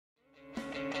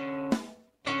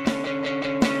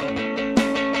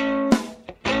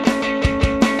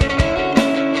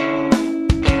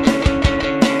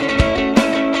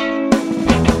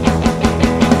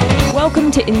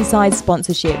Welcome to Inside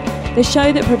Sponsorship, the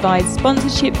show that provides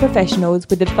sponsorship professionals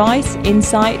with advice,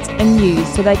 insights and news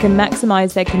so they can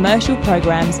maximise their commercial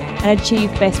programs and achieve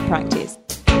best practice.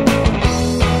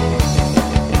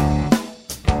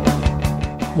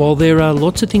 While there are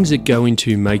lots of things that go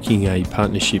into making a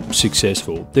partnership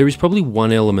successful, there is probably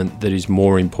one element that is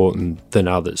more important than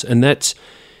others, and that's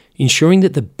ensuring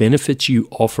that the benefits you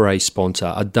offer a sponsor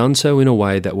are done so in a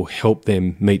way that will help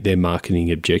them meet their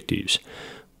marketing objectives.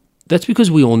 That's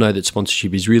because we all know that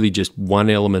sponsorship is really just one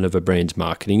element of a brand's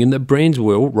marketing, and that brands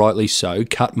will, rightly so,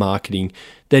 cut marketing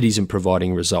that isn't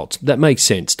providing results. That makes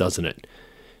sense, doesn't it?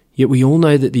 Yet we all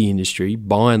know that the industry,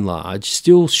 by and large,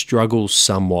 still struggles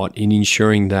somewhat in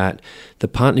ensuring that the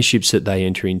partnerships that they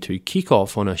enter into kick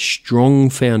off on a strong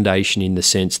foundation in the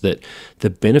sense that the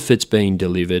benefits being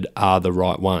delivered are the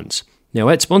right ones. Now,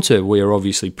 at Sponsor, we are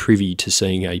obviously privy to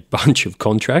seeing a bunch of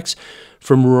contracts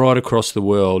from right across the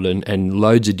world and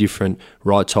loads of different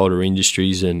rights holder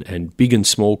industries and big and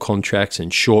small contracts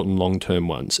and short and long-term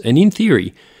ones. And in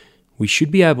theory, we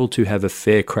should be able to have a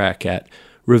fair crack at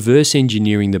reverse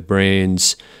engineering the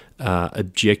brand's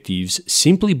objectives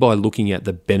simply by looking at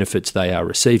the benefits they are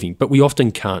receiving. But we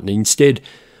often can't. And instead,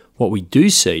 what we do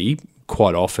see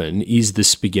quite often is the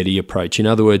spaghetti approach. In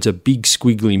other words, a big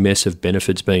squiggly mess of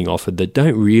benefits being offered that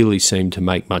don't really seem to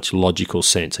make much logical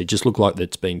sense. They just look like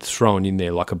that's been thrown in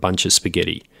there like a bunch of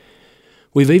spaghetti.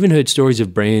 We've even heard stories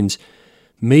of brands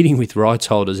meeting with rights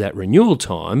holders at renewal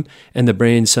time and the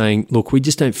brand saying, look, we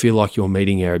just don't feel like you're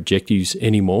meeting our objectives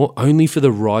anymore, only for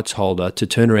the rights holder to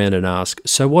turn around and ask,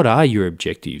 so what are your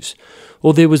objectives?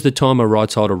 Or there was the time a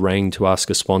rights holder rang to ask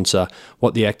a sponsor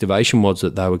what the activation was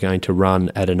that they were going to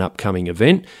run at an upcoming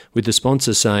event, with the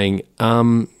sponsor saying,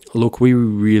 look, we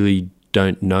really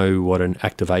don't know what an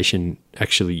activation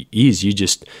actually is. You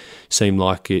just seem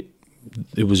like it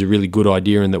was a really good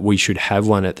idea and that we should have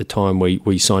one at the time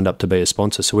we signed up to be a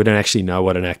sponsor. So we don't actually know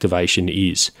what an activation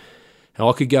is. Now,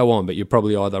 I could go on, but you're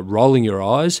probably either rolling your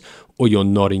eyes or you're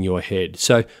nodding your head.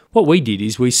 So what we did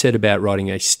is we set about writing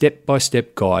a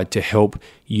step-by-step guide to help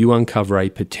you uncover a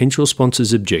potential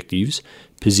sponsor's objectives,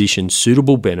 position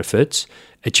suitable benefits,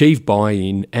 achieve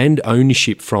buy-in and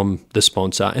ownership from the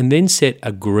sponsor, and then set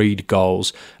agreed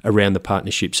goals around the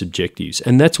partnership's objectives.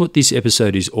 And that's what this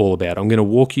episode is all about. I'm going to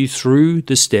walk you through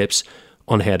the steps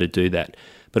on how to do that.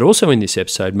 But also in this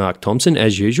episode, Mark Thompson,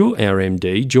 as usual, our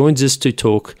MD, joins us to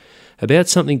talk about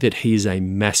something that he is a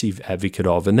massive advocate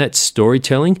of, and that's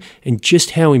storytelling and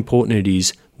just how important it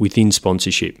is within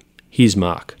sponsorship. Here's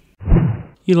Mark.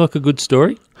 You like a good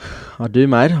story? I do,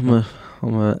 mate. I'm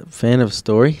a fan of a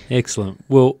story. Excellent.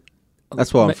 Well,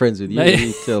 that's why I'm friends with you.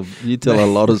 You tell a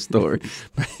lot of stories.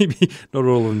 Maybe not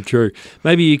all of them true.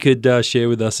 Maybe you could share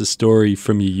with us a story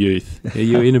from your youth. Are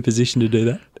you in a position to do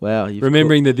that? Wow.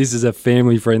 Remembering that this is a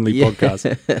family-friendly podcast.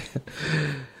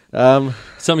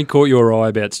 Something caught your eye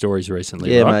about stories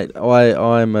recently, right? Mate.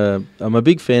 I'm a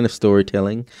big fan of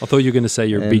storytelling. I thought you were going to say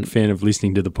you're a big fan of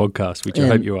listening to the podcast, which I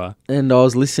hope you are. And I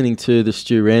was listening to the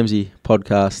Stu Ramsey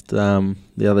podcast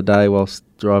the other day whilst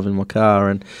driving my car,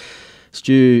 and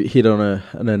Stu hit on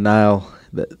a nail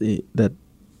that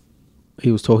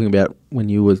he was talking about when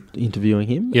you were interviewing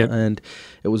him. Yep. And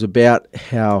it was about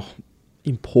how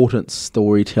important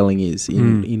storytelling is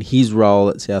in his role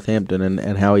at Southampton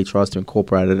and how he tries to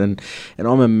incorporate it. And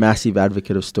I'm a massive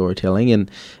advocate of storytelling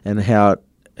and how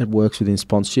it works within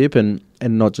sponsorship and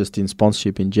not just in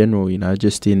sponsorship in general,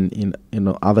 just in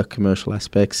other commercial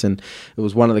aspects. And it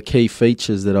was one of the key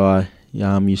features that I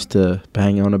used to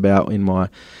bang on about in my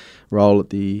role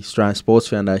at the Australian Sports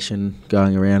Foundation,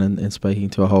 going around and speaking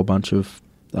to a whole bunch of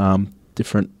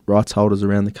different rights holders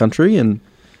around the country. And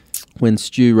when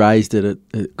Stu raised it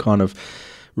kind of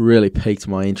really piqued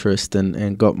my interest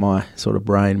and got my sort of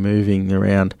brain moving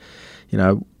around,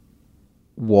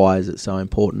 why is it so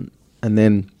important? And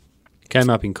then came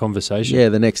up in conversation. Yeah,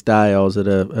 the next day I was at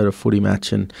a footy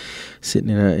match and sitting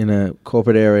in a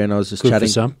corporate area, and I was just Good chatting.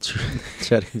 For some.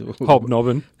 chatting.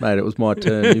 Hobnobbing. Mate, it was my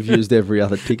turn. You've used every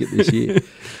other ticket this year. I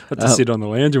had to sit on the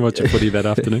lounge and watch a footy that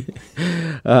afternoon.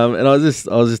 And I was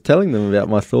just telling them about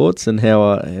my thoughts and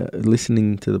how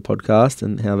listening to the podcast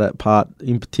and how that part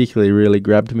in particular really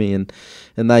grabbed me. And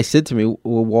they said to me,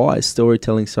 well, why is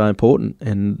storytelling so important?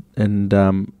 And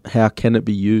how can it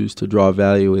be used to drive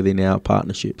value within our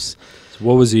partnerships? So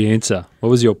what was the answer? What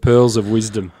was your pearls of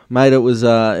wisdom? Mate, it was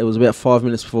about 5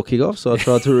 minutes before kickoff, so I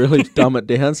tried to really dumb it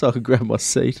down so I could grab my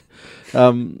seat.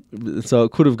 So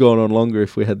it could have gone on longer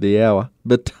if we had the hour.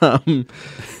 But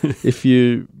if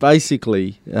you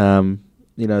basically,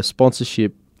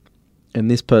 sponsorship,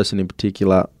 and this person in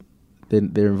particular,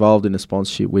 they're involved in a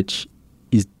sponsorship which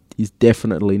is is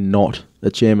definitely not a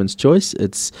chairman's choice.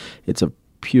 It's a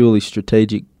purely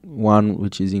strategic one,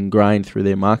 which is ingrained through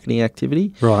their marketing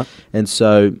activity. Right. And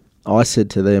so I said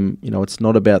to them, it's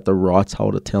not about the rights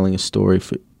holder telling a story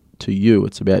to you.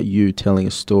 It's about you telling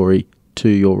a story to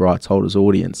your rights holders'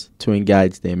 audience to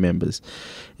engage their members.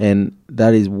 And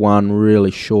that is one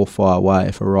really surefire way,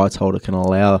 if a rights holder can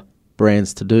allow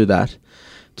brands to do that,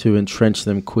 to entrench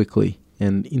them quickly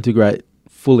and integrate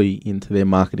fully into their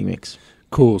marketing mix.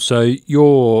 Cool. So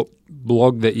your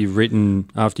blog that you've written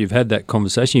after you've had that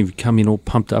conversation, you've come in all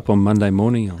pumped up on Monday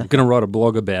morning. I'm going to write a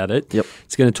blog about it. Yep.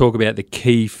 It's going to talk about the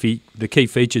key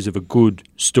features of a good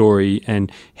story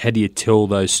and how do you tell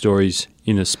those stories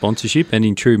in a sponsorship. And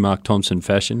in true Mark Thompson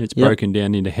fashion, it's broken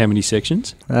down into how many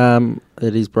sections?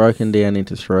 It is broken down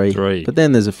into three. But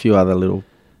then there's a few other little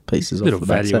pieces little off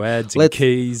the back. Value adds and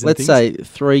keys and let's say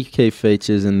 3 key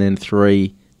features and then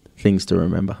 3 things to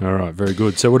remember. All right, very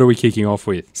good. So what are we kicking off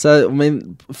with? So,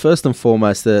 first and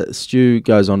foremost, Stu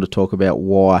goes on to talk about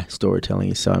why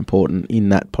storytelling is so important in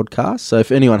that podcast. So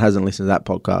if anyone hasn't listened to that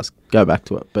podcast, go back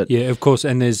to it. But yeah, of course.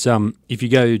 And there's if you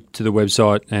go to the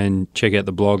website and check out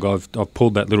the blog, I've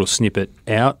pulled that little snippet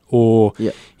out. Or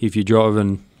if you're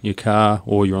driving your car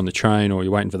or you're on the train or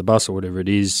you're waiting for the bus or whatever it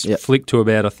is, flick to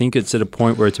about, I think it's at a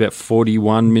point where it's about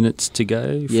 41 minutes to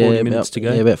go, 40 minutes to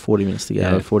go. Yeah, about 40 minutes to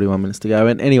go, 41 minutes to go.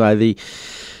 And anyway,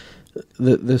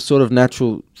 the sort of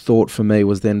natural thought for me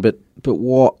was then, but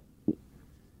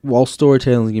while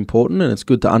storytelling is important, and it's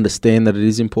good to understand that it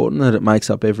is important, that it makes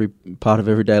up every part of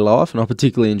everyday life, and I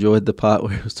particularly enjoyed the part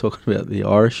where he was talking about the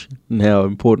Irish and how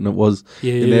important it was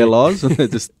in their lives. And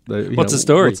what's the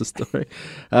story? What's the story?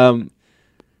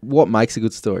 What makes a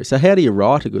good story? So how do you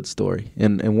write a good story?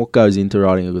 And what goes into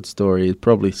writing a good story is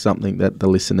probably something that the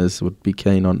listeners would be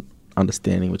keen on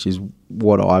understanding, which is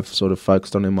what I've sort of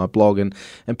focused on in my blog. And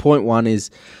point one is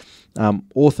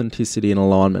authenticity and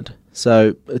alignment.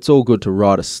 So it's all good to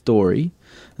write a story,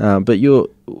 but you're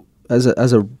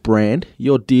as a brand,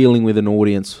 you're dealing with an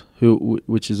audience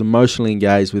which is emotionally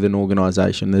engaged with an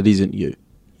organisation that isn't you.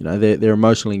 They're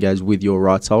emotionally engaged with your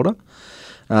rights holder.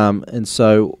 And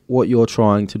so what you're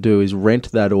trying to do is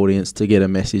rent that audience to get a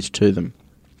message to them.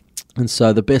 And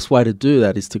so the best way to do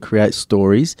that is to create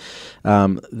stories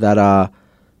that are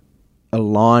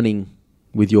aligning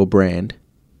with your brand,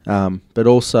 but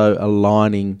also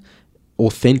aligning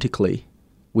authentically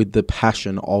with the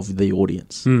passion of the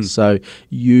audience. So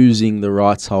using the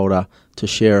rights holder to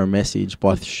share a message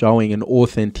by showing an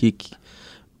authentic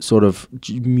sort of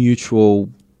mutual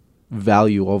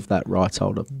value of that rights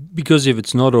holder. Because if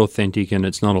it's not authentic and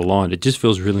it's not aligned, it just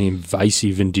feels really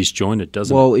invasive and disjointed,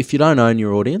 doesn't it? Well, if you don't own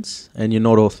your audience and you're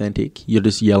not authentic, you're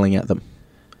just yelling at them.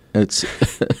 It's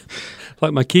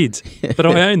like my kids, but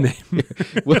I own them.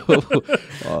 It's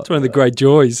one of the great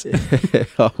joys.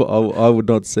 I would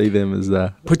not see them as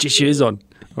that. Put your shoes on.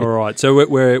 All right. So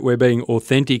we're being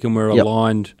authentic and we're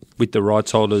aligned with the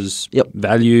rights holders'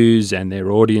 values and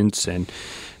their audience and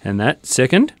that.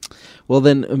 Second? Well,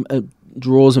 then it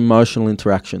draws emotional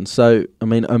interaction. So,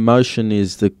 emotion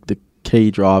is the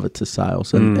key driver to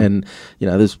sales. And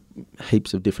there's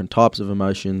heaps of different types of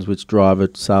emotions which drive a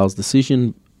sales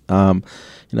decision. Not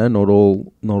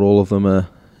all of them are,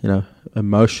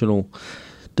 emotional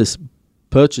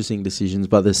purchasing decisions,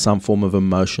 but there's some form of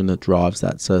emotion that drives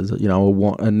that. So,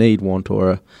 a need, want,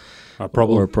 or a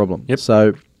problem. Yep.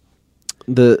 So,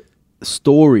 the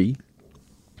story,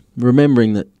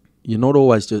 remembering that you're not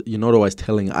always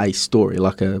telling a story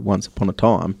like a Once Upon a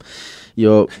Time.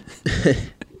 You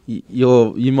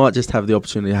might just have the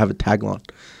opportunity to have a tagline,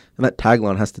 and that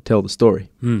tagline has to tell the story.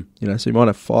 So you might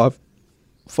have five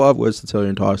words to tell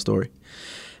your entire story,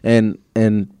 and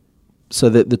so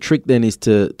the trick then is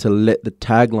to let the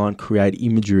tagline create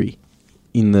imagery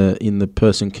in the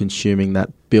person consuming that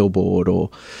billboard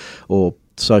or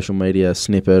social media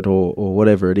snippet or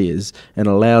whatever it is, and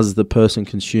allows the person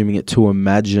consuming it to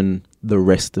imagine the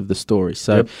rest of the story.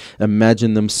 So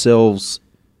imagine themselves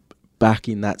back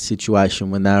in that situation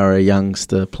when they were a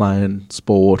youngster playing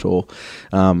sport or,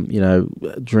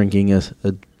 drinking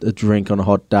a drink on a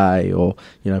hot day or,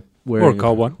 wearing or a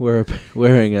cold one.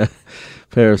 Wearing a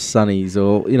pair of sunnies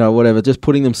or, whatever, just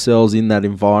putting themselves in that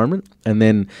environment and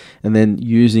then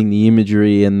using the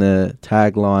imagery and the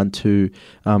tagline to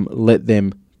let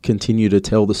them continue to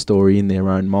tell the story in their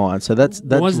own mind. So that's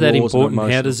why is that important?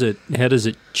 How does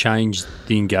it change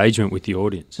the engagement with the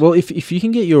audience? Well, if you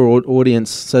can get your audience,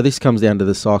 so this comes down to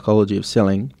the psychology of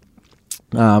selling,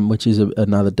 which is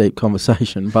another deep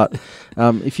conversation. But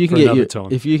if you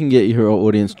can get your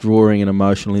audience drawing an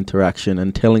emotional interaction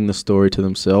and telling the story to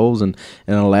themselves and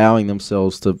allowing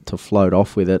themselves to float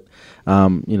off with it,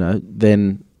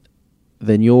 then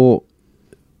then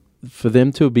for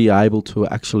them to be able to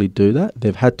actually do that,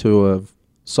 they've had to have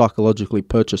psychologically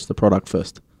purchased the product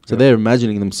first. So they're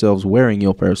imagining themselves wearing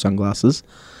your pair of sunglasses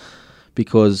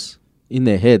because in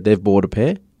their head they've bought a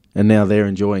pair and now they're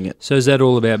enjoying it. So is that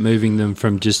all about moving them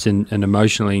from just an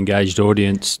emotionally engaged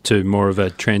audience to more of a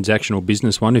transactional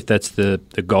business one, if that's the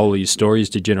goal of your story is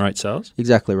to generate sales?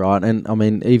 Exactly right. And I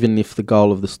mean, even if the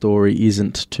goal of the story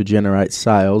isn't to generate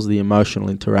sales, the emotional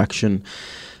interaction,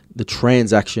 the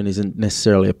transaction isn't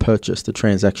necessarily a purchase. The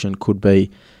transaction could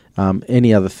be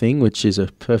any other thing, which is a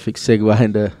perfect segue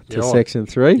into section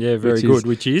 3. Yeah, very good.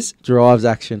 Which is? Drives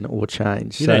action or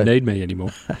change. You don't need me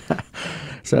anymore.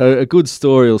 So a good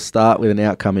story will start with an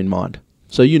outcome in mind.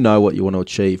 So you know what you want to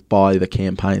achieve by the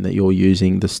campaign that you're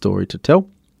using the story to tell,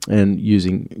 and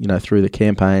using, through the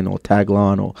campaign or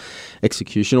tagline or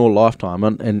execution or lifetime.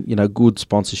 And good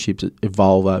sponsorships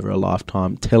evolve over a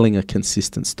lifetime, telling a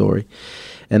consistent story.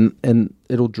 And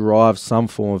it'll drive some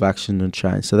form of action and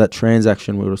change. So that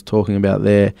transaction we were talking about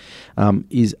there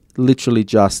is literally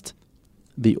just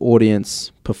the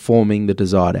audience performing the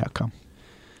desired outcome.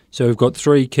 So we've got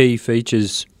 3 key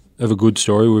features of a good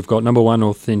story. We've got number 1,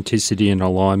 authenticity and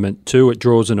alignment. 2, it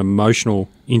draws an emotional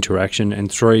interaction.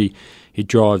 And 3, it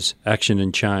drives action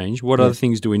and change. What other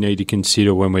things do we need to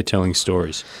consider when we're telling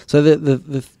stories? So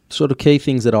the sort of key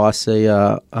things that I see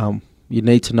are you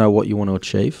need to know what you want to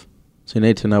achieve. So you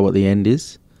need to know what the end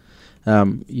is.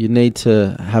 You need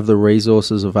to have the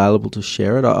resources available to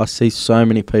share it. I see so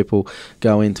many people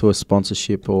go into a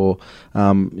sponsorship or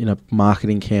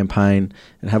marketing campaign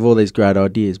and have all these great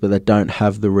ideas, but they don't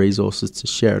have the resources to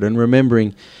share it. And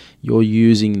remembering you're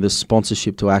using the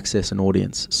sponsorship to access an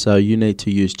audience, so you need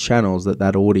to use channels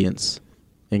that audience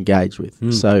engage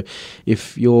with. So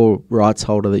if your rights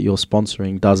holder that you're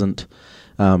sponsoring doesn't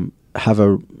have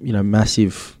a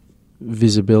massive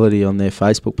visibility on their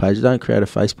Facebook page, don't create a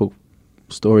Facebook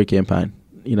story campaign.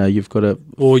 You've got to,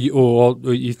 or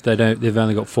if they've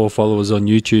only got 4 followers on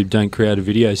YouTube, don't create a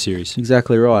video series.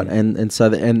 Exactly right.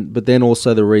 But then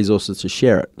also the resources to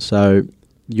share it. So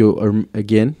you're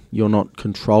not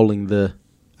controlling the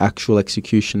actual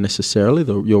execution necessarily.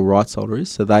 Your rights holder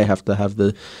is, so they have to have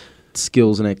the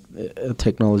skills and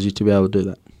technology to be able to do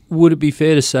that. Would it be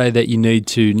fair to say that you need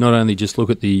to not only just look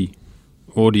at the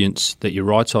audience that your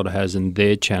rights holder has and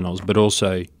their channels, but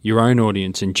also your own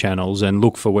audience and channels, and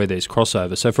look for where there's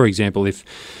crossover? So, for example, if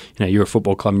you're a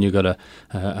football club and you've got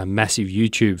a massive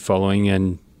YouTube following,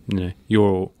 and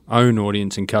your own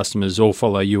audience and customers all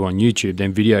follow you on YouTube,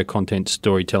 then video content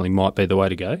storytelling might be the way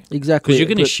to go. Exactly, because you're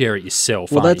going to share it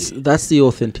yourself. Well, that's the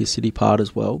authenticity part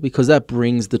as well, because that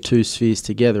brings the 2 spheres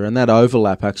together, and that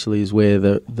overlap actually is where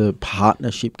the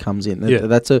partnership comes in.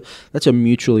 That's a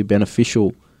mutually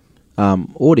beneficial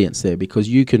audience there, because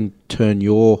you can turn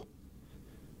your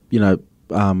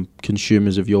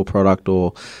consumers of your product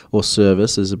or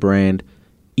service as a brand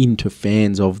into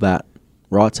fans of that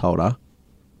rights holder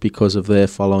because of their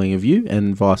following of you,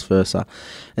 and vice versa.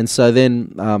 And so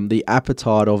then the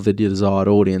appetite of the desired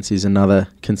audience is another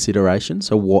consideration.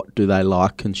 So what do they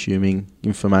like consuming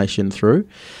information through?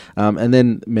 And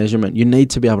then measurement. You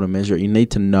need to be able to measure it. You need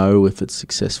to know if it's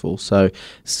successful. So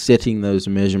setting those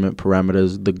measurement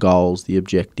parameters, the goals, the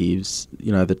objectives,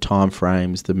 the time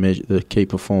frames, the key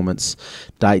performance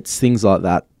dates, things like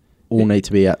that, all need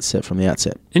to be set from the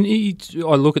outset. And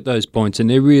I look at those points, and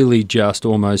they're really just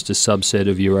almost a subset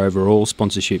of your overall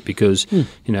sponsorship, because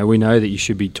we know that you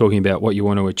should be talking about what you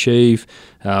want to achieve,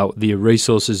 the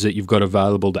resources that you've got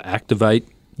available to activate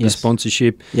the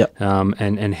sponsorship,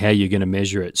 and how you're going to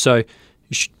measure it. So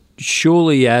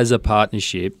surely as a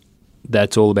partnership,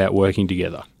 that's all about working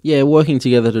together. Yeah, working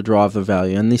together to drive the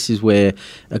value. And this is where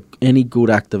any good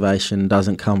activation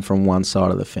doesn't come from one side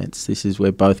of the fence. This is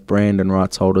where both brand and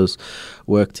rights holders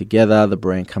work together. The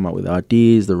brand come up with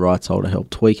ideas, the rights holder help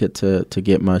tweak it to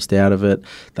get most out of it.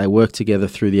 They work together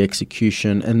through the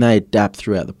execution, and they adapt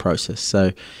throughout the process.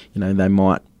 So, they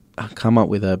might come up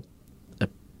with a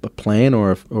plan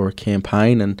or a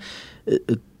campaign, and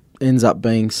it ends up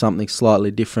being something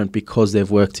slightly different because they've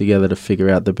worked together to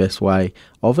figure out the best way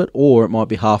of it, or it might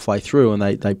be halfway through and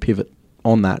they pivot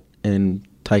on that and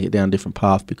take it down a different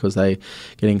path because they're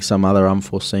getting some other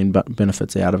unforeseen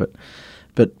benefits out of it.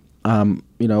 But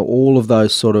all of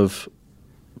those sort of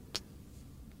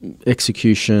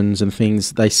executions and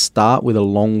things, they start with a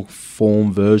long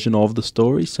form version of the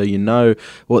story, so you know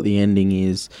what the ending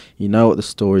is, you know what the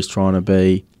story's trying to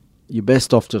be. You're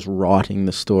best off just writing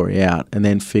the story out and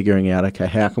then figuring out, okay,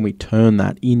 how can we turn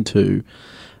that into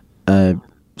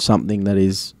something that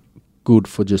is good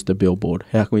for just a billboard?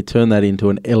 How can we turn that into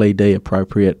an LED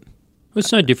appropriate Well,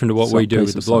 it's no different to what we do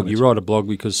with the blog. Signage. You write a blog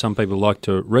because some people like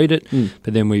to read it,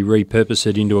 but then we repurpose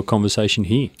it into a conversation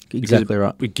here. Exactly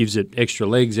right. It gives it extra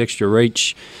legs, extra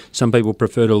reach. Some people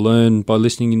prefer to learn by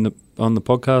listening on the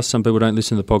podcast. Some people don't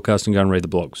listen to the podcast and go and read the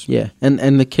blogs. Yeah,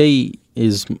 and the key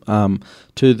is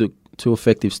to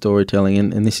effective storytelling,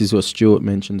 and this is what Stuart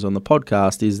mentions on the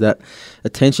podcast, is that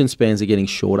attention spans are getting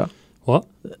shorter. What?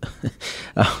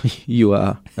 You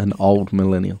are an old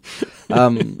millennial.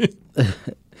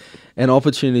 And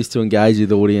opportunities to engage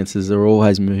with audiences are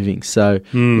always moving. So,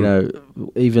 you know,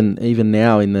 even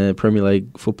now in the Premier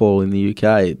League football in the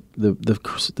UK,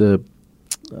 the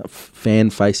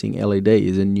fan-facing LED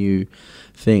is a new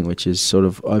thing, which has sort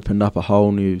of opened up a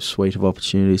whole new suite of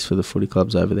opportunities for the footy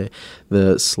clubs over there.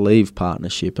 The sleeve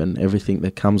partnership and everything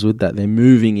that comes with that, they're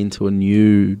moving into a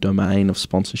new domain of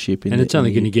sponsorship. And it's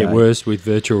only going to get worse with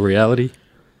virtual reality.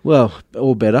 Well,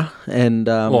 or better. And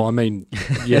well, I mean,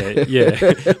 yeah.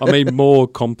 I mean, more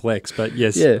complex, but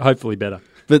yes, hopefully better.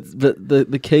 But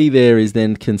the key there is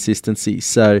then consistency.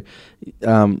 So,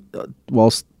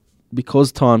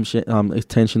 because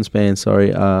attention spans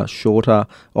are shorter,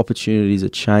 opportunities are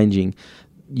changing.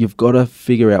 You've got to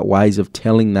figure out ways of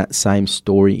telling that same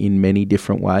story in many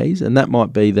different ways, and that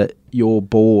might be that your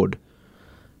board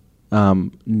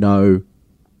know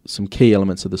some key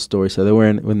elements of the story. So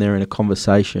when they're in a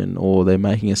conversation, or they're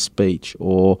making a speech,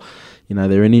 or you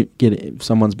know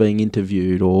someone's being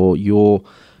interviewed, or you're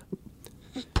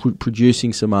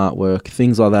producing some artwork,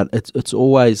 things like that. It's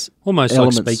always almost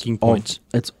like speaking points.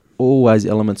 It's always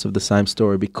elements of the same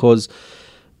story, because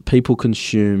people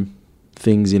consume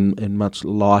things in much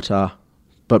lighter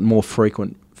but more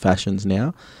frequent fashions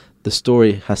now. The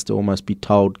story has to almost be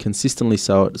told consistently,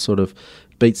 so it sort of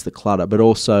beats the clutter, but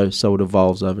also so it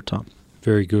evolves over time.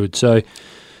 Very good. So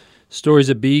stories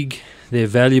are big, they're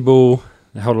valuable,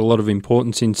 they hold a lot of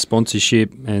importance in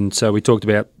sponsorship, and so we talked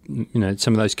about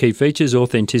some of those key features: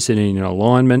 authenticity and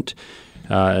alignment,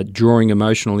 drawing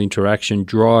emotional interaction,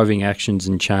 driving actions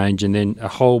and change, and then a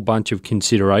whole bunch of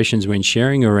considerations when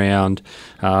sharing around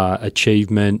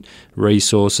achievement,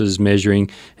 resources, measuring,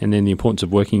 and then the importance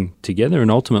of working together.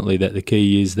 And ultimately, that the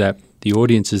key is that the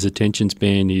audience's attention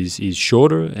span is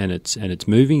shorter, and it's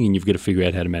moving, and you've got to figure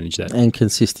out how to manage that. And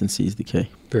consistency is the key.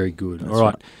 Very good. All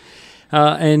right.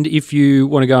 And if you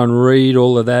want to go and read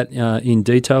all of that in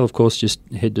detail, of course, just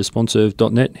head to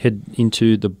sponserve.net, head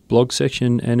into the blog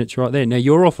section, and it's right there. Now,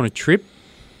 you're off on a trip.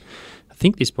 I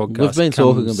think this podcast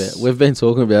We've been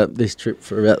talking about this trip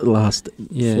for about the last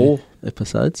 4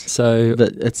 episodes. So,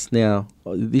 but it's now,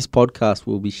 this podcast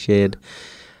will be shared.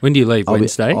 When do you leave?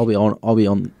 Wednesday? I'll be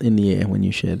on in the air when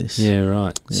you share this. Yeah,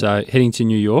 right. Yeah. So heading to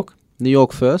New York. New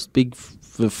York first. I've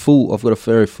got a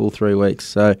very full 3 weeks.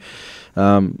 So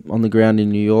on the ground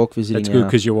in New York, visiting. That's good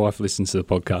because your wife listens to the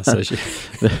podcast, so she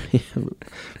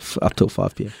up till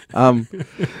 5 p.m.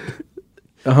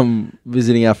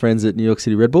 Visiting our friends at New York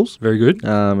City Red Bulls. Very good.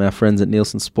 Our friends at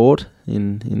Nielsen Sport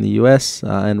in the US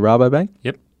and Rabobank.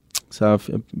 Yep. So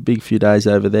a big few days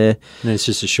over there. And it's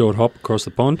just a short hop across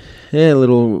the pond. Yeah, a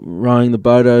little rowing the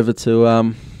boat over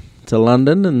to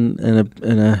London,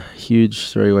 and a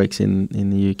huge 3 weeks in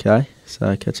the UK.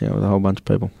 So catching up with a whole bunch of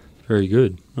people. Very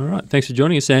good. All right. Thanks for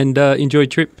joining us, and enjoy your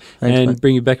trip. Thanks, and mate.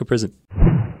 Bring you back a present.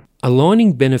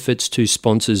 Aligning benefits to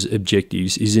sponsors'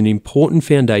 objectives is an important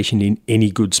foundation in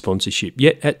any good sponsorship.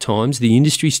 Yet at times the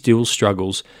industry still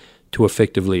struggles to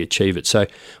effectively achieve it. So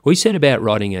we set about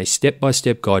writing a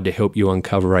step-by-step guide to help you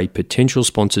uncover a potential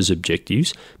sponsor's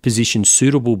objectives, position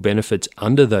suitable benefits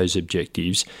under those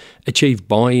objectives, achieve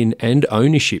buy-in and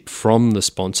ownership from the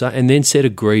sponsor, and then set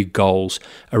agreed goals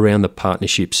around the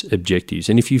partnership's objectives.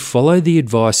 And if you follow the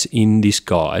advice in this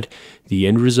guide, the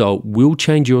end result will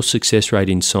change your success rate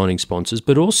in signing sponsors,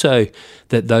 but also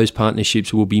that those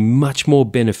partnerships will be much more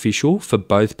beneficial for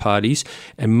both parties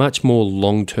and much more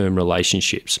long-term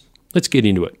relationships. Let's get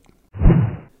into it.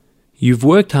 You've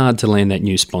worked hard to land that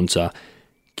new sponsor,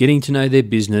 getting to know their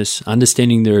business,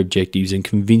 understanding their objectives, and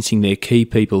convincing their key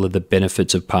people of the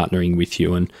benefits of partnering with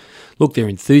you. And look, they're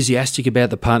enthusiastic about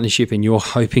the partnership and you're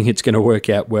hoping it's going to work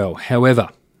out well. However,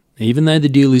 even though the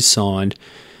deal is signed,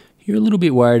 you're a little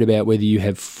bit worried about whether you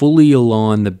have fully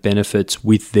aligned the benefits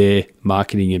with their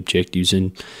marketing objectives.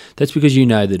 And that's because you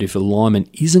know that if alignment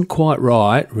isn't quite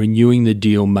right, renewing the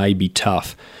deal may be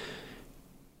tough.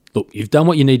 Look, you've done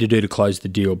what you need to do to close the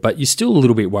deal, but you're still a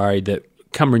little bit worried that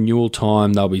come renewal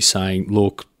time, they'll be saying,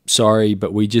 look, sorry,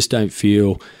 but we just don't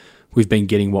feel we've been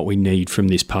getting what we need from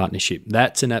this partnership.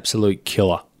 That's an absolute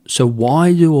killer. So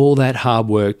why do all that hard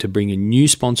work to bring a new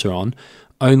sponsor on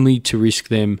only to risk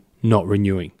them not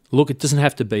renewing? Look, it doesn't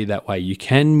have to be that way. You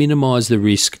can minimise the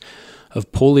risk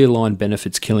of poorly aligned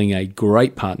benefits killing a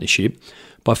great partnership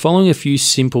by following a few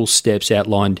simple steps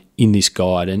outlined in this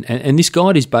guide. And this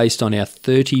guide is based on our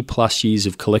 30 plus years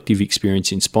of collective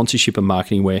experience in sponsorship and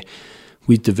marketing, where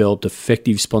we've developed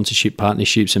effective sponsorship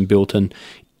partnerships and built an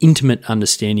intimate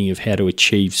understanding of how to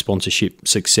achieve sponsorship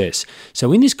success.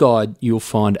 So in this guide, you'll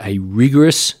find a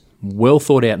rigorous, well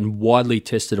thought out and widely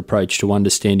tested approach to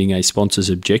understanding a sponsor's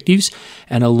objectives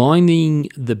and aligning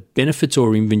the benefits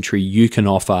or inventory you can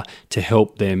offer to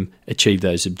help them achieve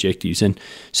those objectives. And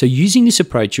so using this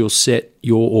approach, you'll set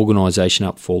your organization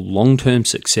up for long-term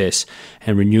success,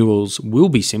 and renewals will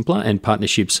be simpler and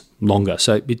partnerships longer.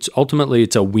 So it's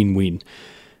a win-win.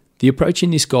 The approach in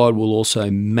this guide will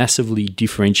also massively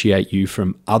differentiate you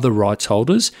from other rights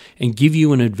holders and give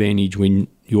you an advantage when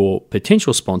your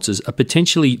potential sponsors are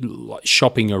potentially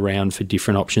shopping around for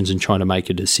different options and trying to make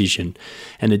a decision.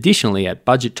 And additionally, at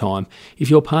budget time, if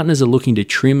your partners are looking to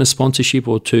trim a sponsorship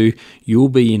or two, you'll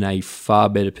be in a far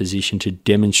better position to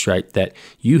demonstrate that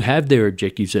you have their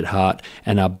objectives at heart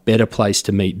and are better placed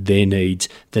to meet their needs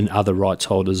than other rights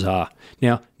holders are.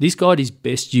 Now, this guide is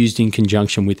best used in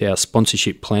conjunction with our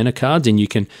sponsorship planner cards, and you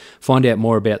can find out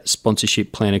more about the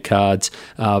sponsorship planner cards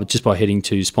just by heading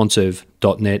to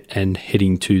sponserv.net and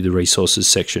heading to the resources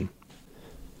section.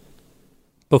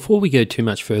 Before we go too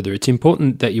much further, it's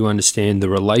important that you understand the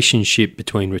relationship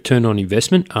between return on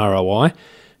investment, ROI,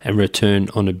 and return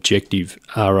on objective,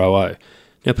 ROO.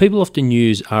 Now, people often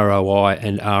use ROI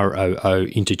and ROO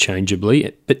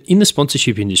interchangeably, but in the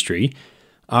sponsorship industry,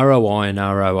 ROI and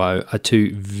ROO are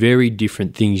two very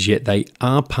different things, yet they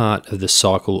are part of the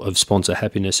cycle of sponsor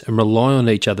happiness and rely on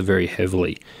each other very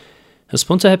heavily. Now,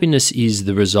 sponsor happiness is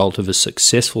the result of a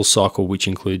successful cycle which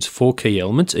includes 4 key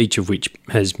elements, each of which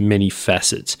has many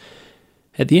facets.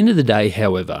 At the end of the day,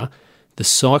 however, the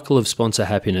cycle of sponsor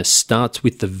happiness starts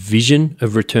with the vision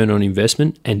of return on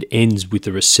investment and ends with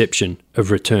the reception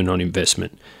of return on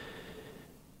investment.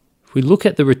 If we look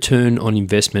at the return on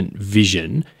investment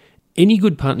vision, any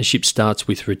good partnership starts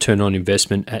with return on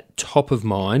investment at top of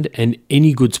mind, and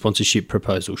any good sponsorship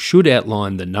proposal should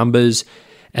outline the numbers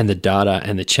and the data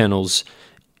and the channels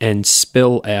and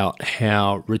spell out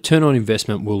how return on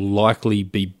investment will likely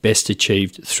be best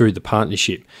achieved through the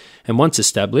partnership. And once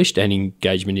established and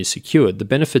engagement is secured, the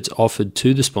benefits offered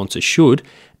to the sponsor should,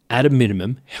 at a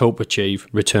minimum, help achieve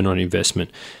return on investment.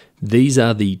 These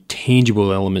are the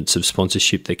tangible elements of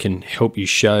sponsorship that can help you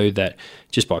show that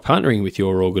just by partnering with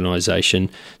your organisation,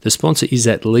 the sponsor is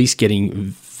at least getting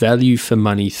value for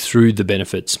money through the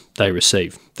benefits they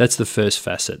receive. That's the first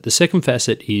facet. The second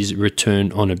facet is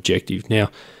return on objective.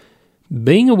 Now,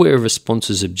 being aware of a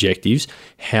sponsor's objectives,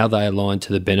 how they align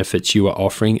to the benefits you are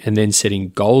offering, and then setting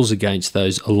goals against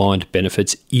those aligned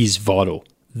benefits is vital.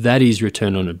 That is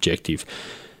return on objective.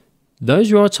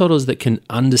 Those rights holders that can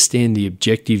understand the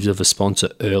objectives of a sponsor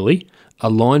early,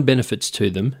 align benefits to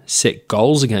them, set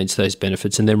goals against those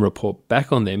benefits, and then report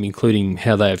back on them, including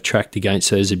how they have tracked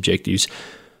against those objectives,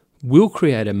 will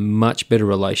create a much better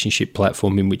relationship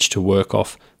platform in which to work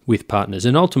off with partners.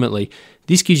 And ultimately,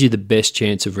 this gives you the best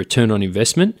chance of return on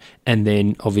investment and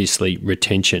then obviously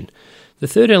retention. The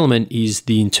third element is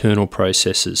the internal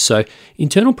processes. So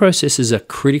internal processes are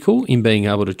critical in being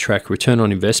able to track return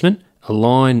on investment,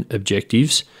 align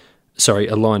benefits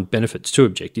to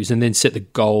objectives, and then set the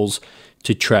goals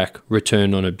to track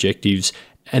return on objectives,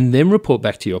 and then report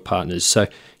back to your partners. So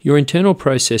your internal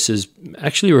processes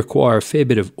actually require a fair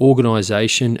bit of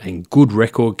organisation and good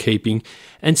record keeping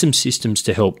and some systems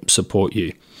to help support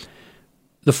you.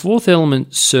 The fourth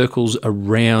element circles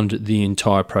around the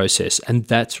entire process, and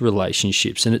that's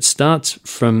relationships. And it starts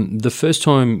from the first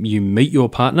time you meet your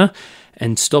partner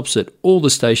and stops at all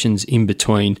the stations in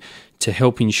between to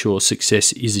help ensure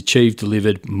success is achieved,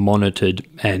 delivered, monitored,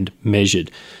 and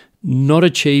measured. Not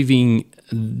achieving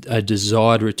a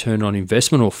desired return on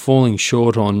investment or falling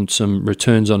short on some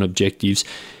returns on objectives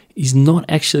is not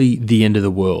actually the end of the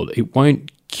world. It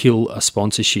won't kill a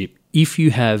sponsorship. If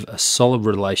you have a solid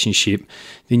relationship,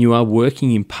 then you are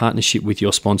working in partnership with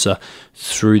your sponsor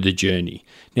through the journey.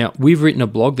 Now, we've written a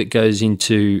blog that goes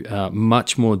into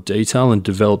much more detail and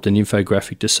developed an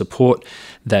infographic to support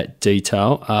that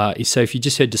detail. So if you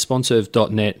just head to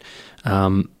sponserv.net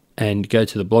and go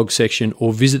to the blog section,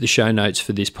 or visit the show notes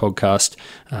for this podcast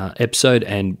episode,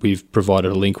 and we've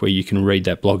provided a link where you can read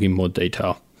that blog in more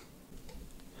detail.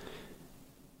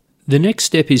 The next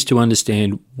step is to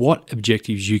understand what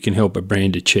objectives you can help a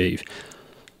brand achieve.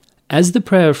 As the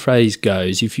paraphrase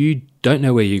goes, if you don't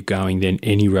know where you're going, then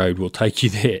any road will take you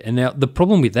there. And now the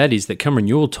problem with that is that come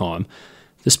renewal time,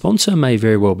 the sponsor may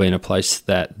very well be in a place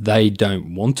that they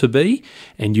don't want to be,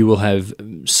 and you will have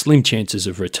slim chances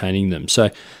of retaining them. So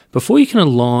before you can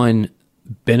align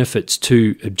benefits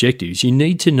to objectives, you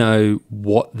need to know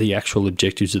what the actual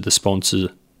objectives of the sponsor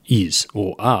is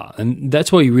or are. And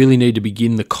that's why you really need to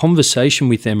begin the conversation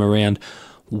with them around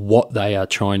what they are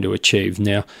trying to achieve.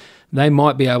 Now, they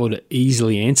might be able to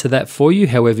easily answer that for you.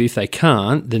 However, if they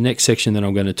can't, the next section that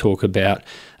I'm going to talk about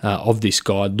of this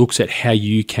guide looks at how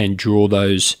you can draw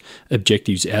those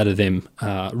objectives out of them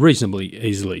reasonably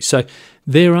easily. So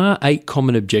there are 8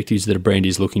 common objectives that a brand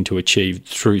is looking to achieve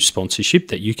through sponsorship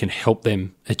that you can help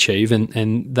them achieve,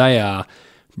 and they are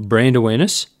brand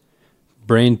awareness,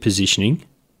 brand positioning,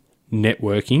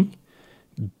 networking,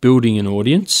 building an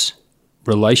audience,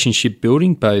 relationship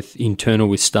building, both internal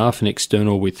with staff and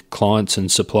external with clients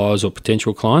and suppliers or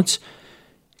potential clients,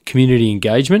 community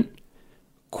engagement,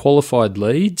 qualified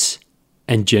leads,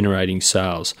 and generating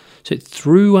sales. So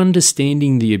through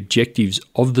understanding the objectives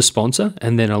of the sponsor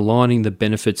and then aligning the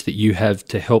benefits that you have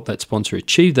to help that sponsor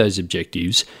achieve those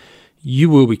objectives, you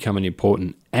will become an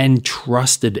important and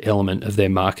trusted element of their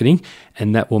marketing,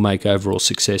 and that will make overall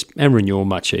success and renewal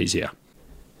much easier.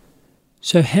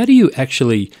 So how do you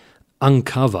actually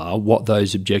uncover what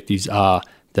those objectives are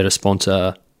that a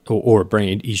sponsor or a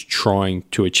brand is trying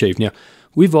to achieve? Now,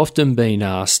 we've often been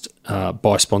asked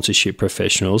by sponsorship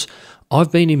professionals,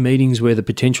 I've been in meetings where the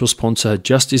potential sponsor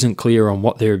just isn't clear on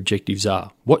what their objectives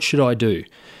are. What should I do?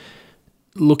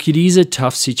 Look, it is a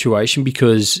tough situation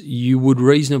because you would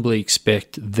reasonably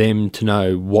expect them to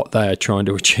know what they are trying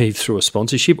to achieve through a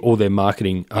sponsorship or their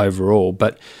marketing overall,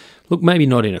 but look, maybe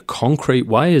not in a concrete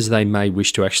way, as they may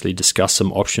wish to actually discuss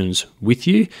some options with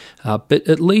you, but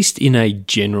at least in a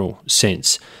general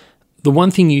sense. The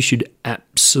one thing you should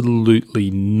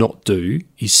absolutely not do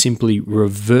is simply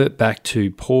revert back to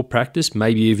poor practice,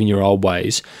 maybe even your old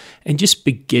ways, and just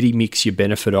spaghetti mix your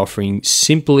benefit offering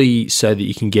simply so that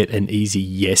you can get an easy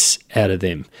yes out of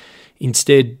them.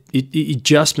 Instead, it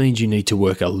just means you need to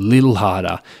work a little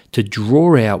harder to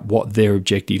draw out what their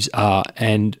objectives are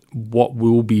and what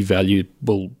will be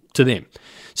valuable to them.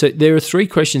 So there are 3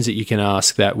 questions that you can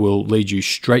ask that will lead you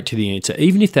straight to the answer,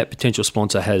 even if that potential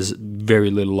sponsor has very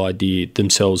little idea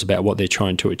themselves about what they're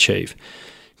trying to achieve.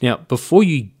 Now, before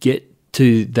you get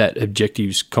to that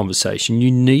objectives conversation,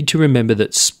 you need to remember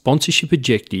that sponsorship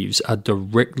objectives are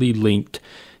directly linked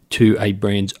to a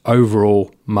brand's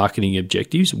overall marketing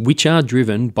objectives, which are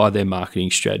driven by their marketing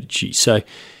strategy. So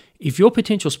if your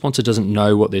potential sponsor doesn't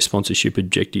know what their sponsorship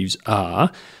objectives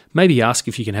are, maybe ask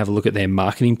if you can have a look at their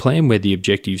marketing plan where the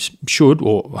objectives should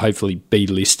or hopefully be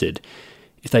listed.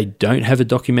 If they don't have a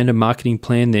documented marketing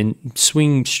plan, then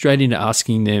swing straight into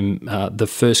asking them the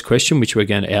first question, which we're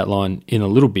going to outline in a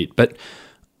little bit. But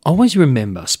always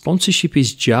remember, sponsorship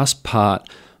is just part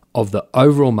of the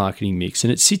overall marketing mix,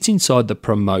 and it sits inside the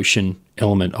promotion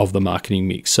element of the marketing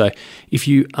mix. So if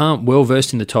you aren't well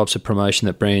versed in the types of promotion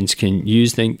that brands can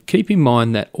use, then keep in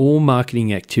mind that all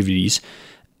marketing activities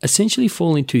essentially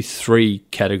fall into 3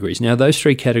 categories. Now, those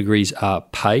 3 categories are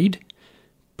paid,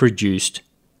 produced,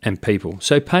 and people.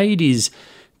 So paid is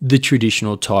the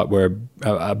traditional type where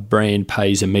a brand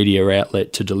pays a media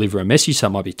outlet to deliver a message. So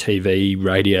it might be TV,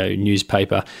 radio,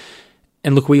 newspaper.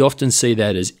 And look, we often see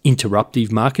that as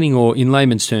interruptive marketing, or in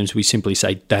layman's terms, we simply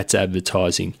say that's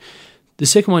advertising. The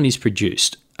second one is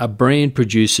produced. A brand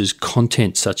produces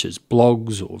content such as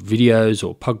blogs or videos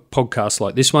or podcasts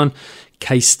like this one,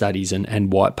 case studies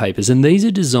and white papers. And these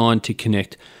are designed to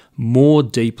connect more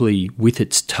deeply with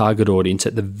its target audience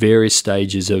at the various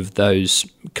stages of those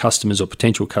customers or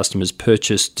potential customers'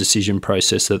 purchase decision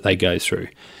process that they go through.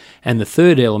 And the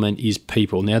third element is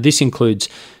people. Now, this includes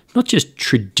not just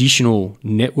traditional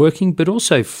networking, but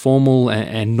also formal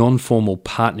and non-formal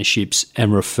partnerships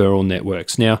and referral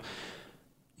networks. Now,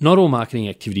 not all marketing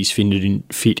activities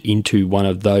fit into one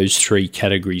of those 3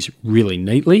 categories really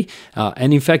neatly.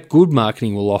 And in fact, good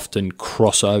marketing will often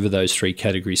cross over those 3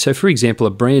 categories. So for example, a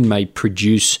brand may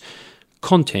produce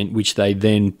content which they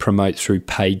then promote through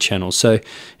paid channels. So,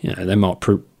 they might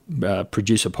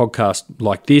produce a podcast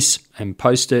like this and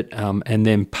post it and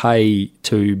then pay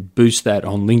to boost that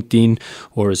on LinkedIn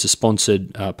or as a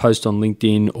sponsored post on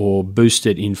LinkedIn, or boost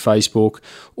it in Facebook,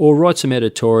 or write some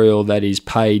editorial that is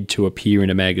paid to appear in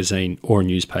a magazine or a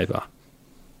newspaper.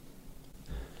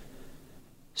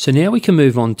 So now we can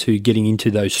move on to getting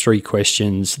into those 3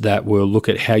 questions that will look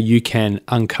at how you can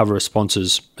uncover a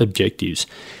sponsor's objectives.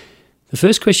 The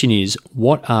first question is,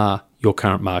 what are your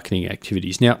current marketing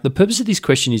activities? Now, the purpose of this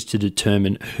question is to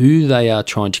determine who they are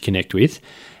trying to connect with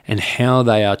and how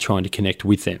they are trying to connect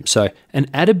with them. So an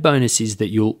added bonus is that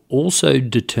you'll also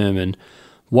determine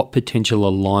what potential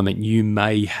alignment you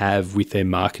may have with their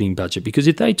marketing budget. Because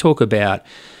if they talk about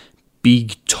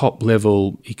big,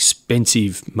 top-level,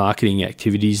 expensive marketing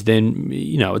activities, then,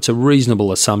 it's a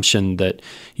reasonable assumption that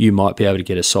you might be able to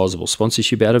get a sizable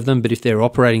sponsorship out of them. But if they're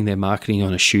operating their marketing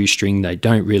on a shoestring, they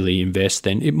don't really invest,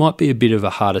 then it might be a bit of a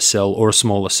harder sell or a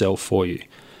smaller sell for you.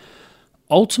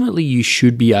 Ultimately, you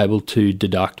should be able to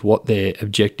deduct what their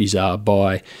objectives are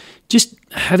by just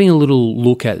having a little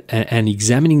look at and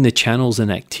examining the channels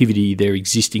and activity their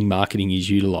existing marketing is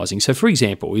utilizing. So, for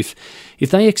example, if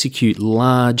they execute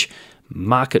large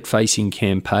market-facing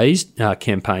campaigns,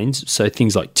 so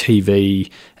things like TV,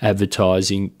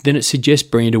 advertising, then it suggests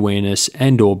brand awareness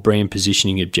and or brand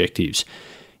positioning objectives.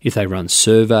 If they run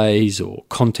surveys or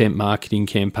content marketing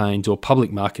campaigns or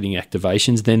public marketing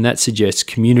activations, then that suggests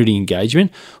community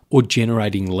engagement or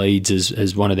generating leads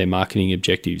as one of their marketing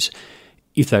objectives.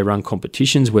 If they run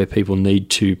competitions where people need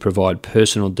to provide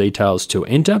personal details to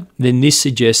enter, then this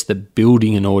suggests that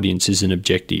building an audience is an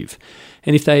objective.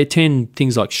 And if they attend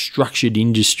things like structured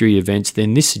industry events,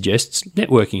 then this suggests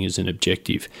networking is an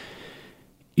objective.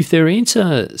 If their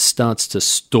answer starts to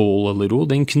stall a little,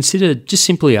 then consider just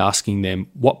simply asking them,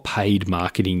 what paid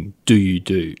marketing do you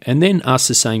do? And then ask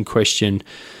the same question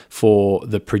for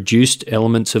the produced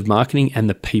elements of marketing and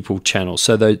the people channel.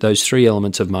 So those three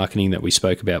elements of marketing that we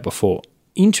spoke about before.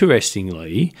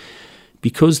 Interestingly,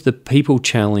 because the people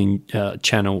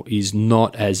channel is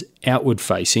not as outward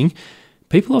facing,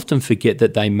 people often forget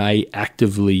that they may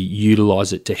actively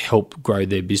utilize it to help grow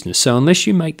their business. So unless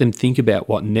you make them think about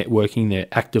what networking they're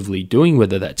actively doing,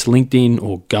 whether that's LinkedIn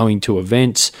or going to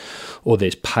events or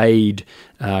there's paid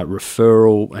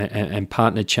referral and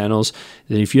partner channels,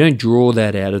 then if you don't draw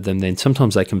that out of them, then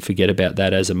sometimes they can forget about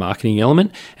that as a marketing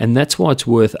element. And that's why it's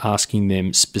worth asking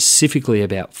them specifically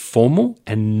about formal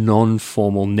and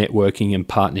non-formal networking and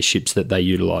partnerships that they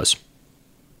utilize.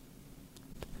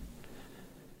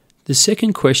 The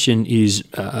second question is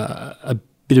a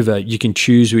bit of you can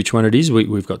choose which one it is.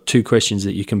 We've got two questions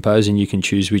that you can pose and you can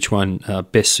choose which one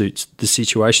best suits the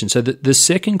situation. So the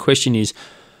second question is,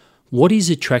 what is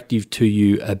attractive to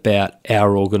you about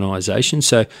our organisation?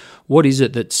 So what is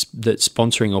it that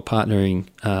sponsoring or partnering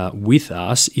with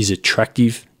us is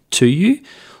attractive to you?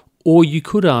 Or you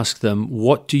could ask them,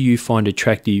 what do you find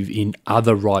attractive in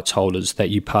other rights holders that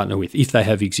you partner with if they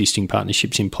have existing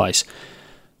partnerships in place?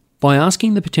 By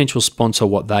asking the potential sponsor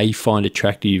what they find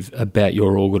attractive about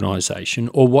your organisation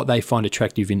or what they find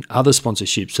attractive in other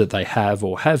sponsorships that they have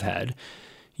or have had,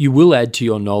 you will add to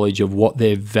your knowledge of what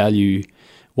they value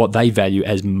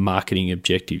as marketing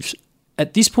objectives.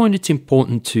 At this point, it's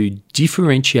important to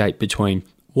differentiate between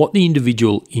what the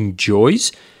individual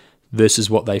enjoys versus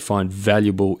what they find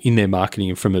valuable in their marketing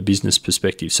and from a business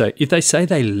perspective. So if they say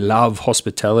they love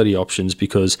hospitality options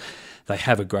because they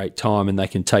have a great time and they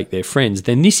can take their friends,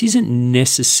 then this isn't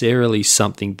necessarily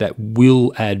something that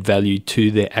will add value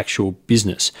to their actual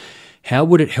business. How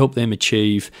would it help them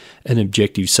achieve an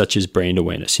objective such as brand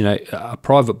awareness? A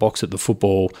private box at the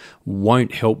football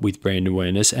won't help with brand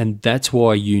awareness, and that's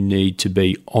why you need to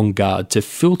be on guard to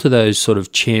filter those sort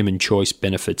of chairman choice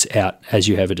benefits out as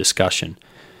you have a discussion.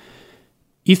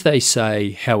 If they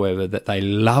say, however, that they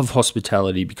love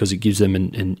hospitality because it gives them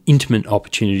an intimate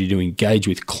opportunity to engage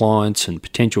with clients and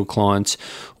potential clients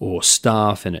or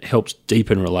staff, and it helps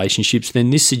deepen relationships, then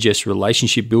this suggests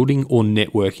relationship building or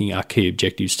networking are key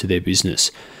objectives to their business.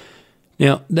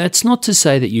 Now, that's not to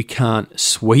say that you can't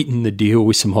sweeten the deal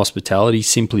with some hospitality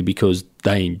simply because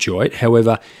they enjoy it.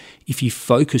 However, if you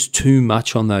focus too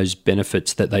much on those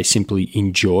benefits that they simply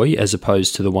enjoy as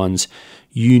opposed to the ones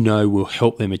will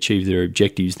help them achieve their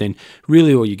objectives, then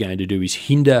really all you're going to do is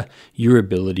hinder your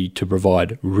ability to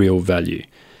provide real value.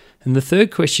 And the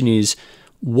third question is,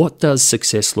 what does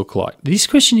success look like? This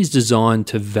question is designed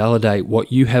to validate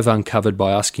what you have uncovered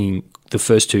by asking the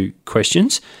first two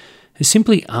questions. And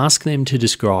simply ask them to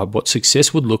describe what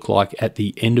success would look like at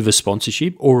the end of a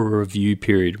sponsorship or a review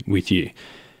period with you.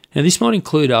 Now, this might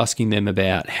include asking them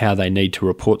about how they need to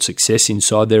report success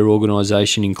inside their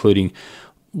organisation, including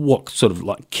what sort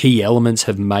of key elements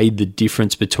have made the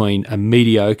difference between a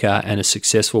mediocre and a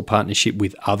successful partnership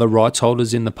with other rights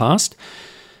holders in the past.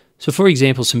 So, for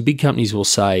example, some big companies will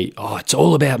say, it's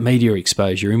all about media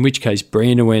exposure, in which case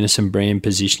brand awareness and brand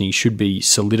positioning should be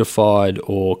solidified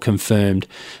or confirmed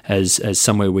as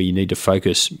somewhere where you need to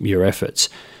focus your efforts.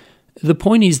 The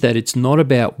point is that it's not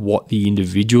about what the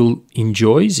individual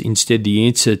enjoys. Instead, the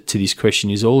answer to this question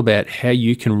is all about how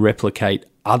you can replicate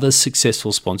other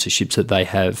successful sponsorships that they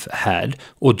have had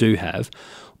or do have,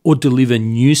 or deliver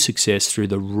new success through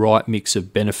the right mix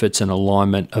of benefits and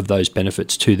alignment of those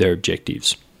benefits to their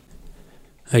objectives.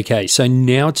 Okay, so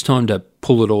now it's time to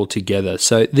pull it all together.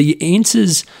 So the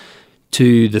answers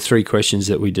to the 3 questions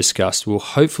that we discussed will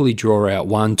hopefully draw out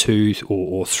 1, 2,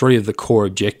 or 3 of the core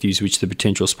objectives which the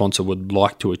potential sponsor would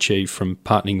like to achieve from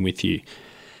partnering with you.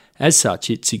 As such,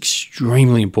 it's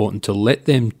extremely important to let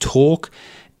them talk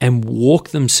and walk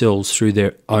themselves through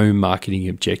their own marketing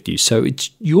objectives. So it's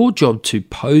your job to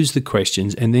pose the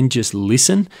questions and then just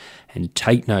listen and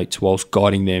take notes whilst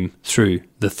guiding them through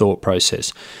the thought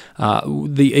process.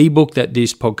 The ebook that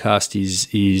this podcast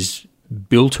is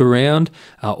built around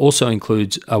also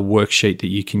includes a worksheet that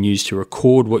you can use to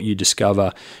record what you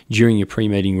discover during your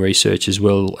pre-meeting research as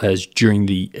well as during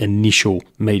the initial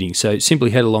meeting. So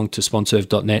simply head along to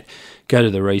sponserve.net, go to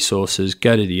the resources,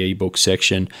 go to the ebook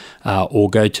section, or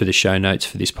go to the show notes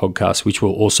for this podcast, which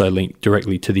will also link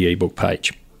directly to the ebook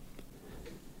page.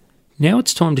 Now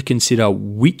it's time to consider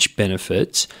which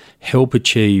benefits help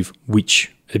achieve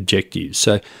which objectives.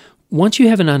 So once you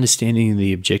have an understanding of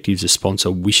the objectives a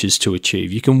sponsor wishes to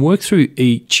achieve, you can work through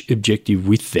each objective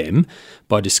with them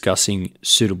by discussing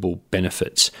suitable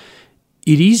benefits.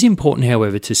 It is important,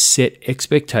 however, to set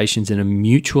expectations and a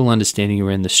mutual understanding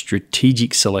around the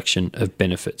strategic selection of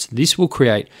benefits. This will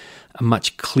create a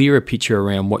much clearer picture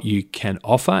around what you can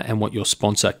offer and what your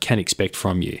sponsor can expect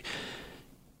from you.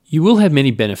 You will have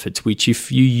many benefits which,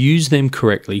 if you use them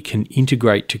correctly, can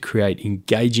integrate to create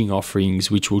engaging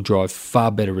offerings which will drive far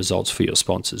better results for your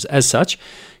sponsors. As such,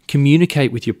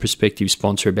 communicate with your prospective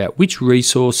sponsor about which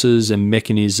resources and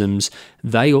mechanisms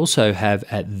they also have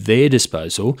at their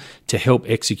disposal to help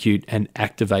execute and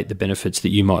activate the benefits that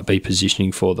you might be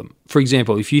positioning for them. For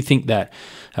example, if you think that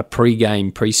a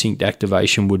pre-game precinct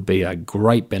activation would be a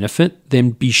great benefit,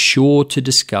 then be sure to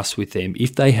discuss with them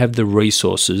if they have the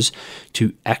resources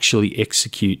to actually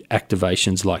execute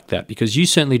activations like that, because you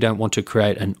certainly don't want to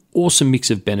create an awesome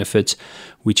mix of benefits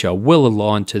which are well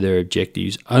aligned to their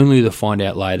objectives, only to find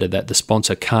out later that the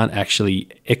sponsor can't actually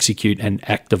execute and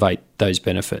activate those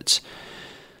benefits.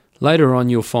 Later on,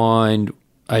 you'll find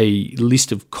a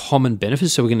list of common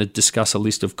benefits. So we're going to discuss a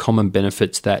list of common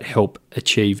benefits that help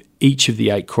achieve each of the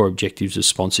 8 core objectives of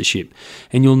sponsorship.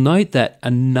 And you'll note that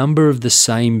a number of the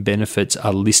same benefits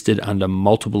are listed under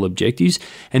multiple objectives.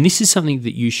 And this is something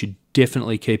that you should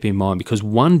definitely keep in mind, because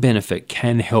one benefit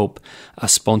can help a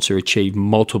sponsor achieve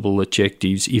multiple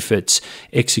objectives if it's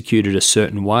executed a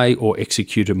certain way or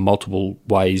executed multiple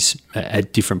ways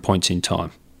at different points in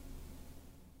time.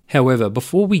 However,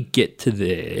 before we get to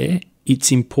there,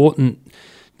 it's important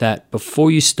that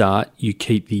before you start, you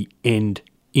keep the end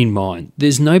in mind.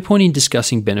 There's no point in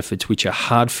discussing benefits which are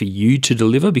hard for you to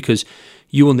deliver, because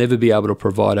you will never be able to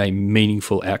provide a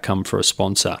meaningful outcome for a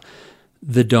sponsor.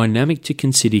 The dynamic to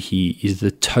consider here is the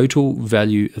total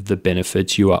value of the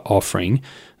benefits you are offering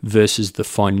versus the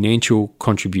financial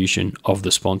contribution of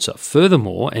the sponsor.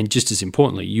 Furthermore, and just as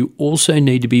importantly, you also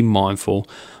need to be mindful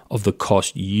of the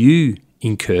cost you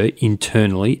incur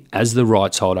internally as the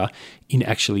rights holder in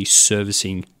actually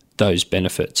servicing those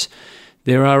benefits.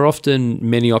 There are often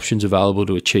many options available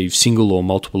to achieve single or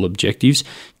multiple objectives.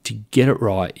 To get it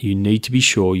right, you need to be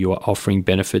sure you are offering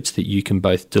benefits that you can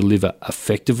both deliver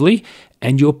effectively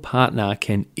and your partner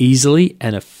can easily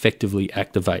and effectively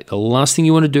activate. The last thing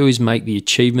you want to do is make the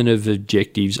achievement of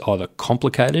objectives either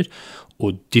complicated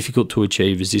or difficult to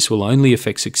achieve, as this will only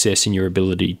affect success in your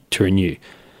ability to renew.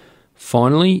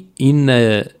 Finally, in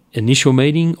the initial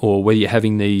meeting, or whether you're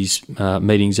having these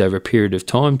meetings over a period of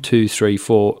time, 2, 3,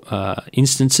 4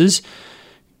 instances,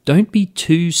 don't be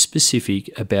too specific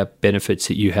about benefits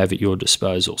that you have at your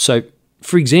disposal. So,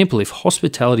 for example, if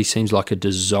hospitality seems like a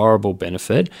desirable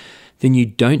benefit, then you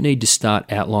don't need to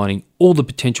start outlining all the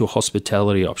potential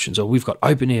hospitality options. Or we've got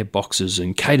open air boxes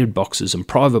and catered boxes and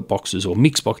private boxes or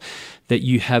mixed box that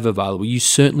you have available. You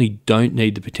certainly don't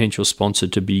need the potential sponsor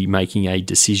to be making a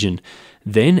decision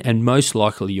then, and most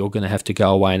likely you're going to have to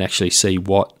go away and actually see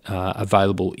what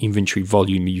available inventory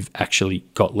volume you've actually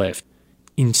got left.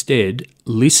 Instead,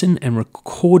 listen and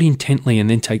record intently, and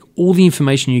then take all the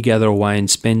information you gather away and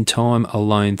spend time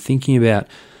alone thinking about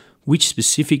which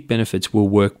specific benefits will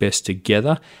work best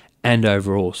together and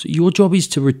overall. So your job is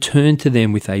to return to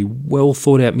them with a well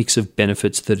thought out mix of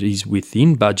benefits that is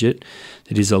within budget,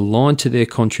 that is aligned to their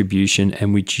contribution,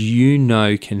 and which you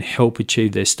know can help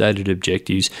achieve their stated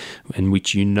objectives, and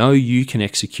which you know you can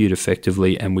execute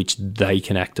effectively and which they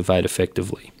can activate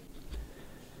effectively.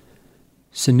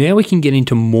 So now we can get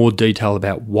into more detail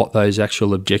about what those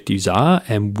actual objectives are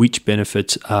and which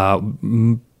benefits are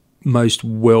most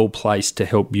well placed to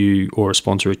help you or a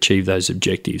sponsor achieve those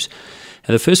objectives.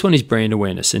 And the first one is brand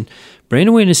awareness. And brand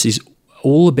awareness is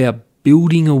all about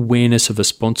building awareness of a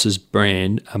sponsor's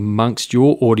brand amongst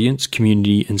your audience,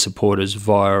 community, and supporters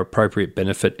via appropriate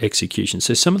benefit execution.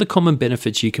 So some of the common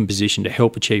benefits you can position to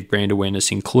help achieve brand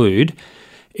awareness include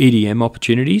EDM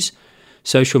opportunities,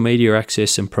 social media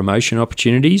access and promotion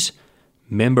opportunities,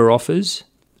 member offers,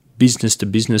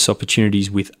 business-to-business opportunities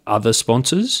with other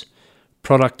sponsors,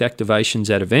 product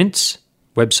activations at events,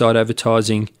 website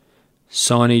advertising,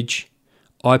 signage,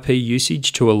 IP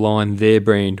usage to align their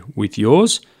brand with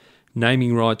yours,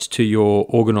 naming rights to your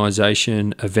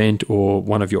organisation, event or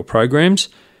one of your programs,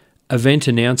 event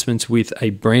announcements with a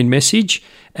brand message,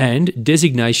 and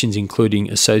designations including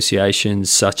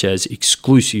associations such as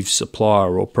exclusive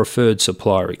supplier or preferred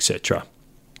supplier, etc.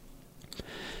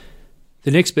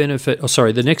 The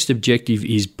next objective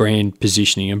is brand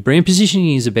positioning. And brand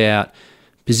positioning is about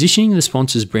positioning the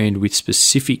sponsor's brand with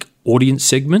specific audience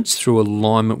segments through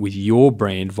alignment with your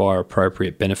brand via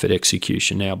appropriate benefit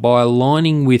execution. Now, by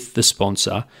aligning with the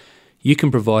sponsor, you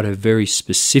can provide a very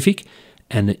specific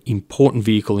and important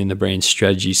vehicle in the brand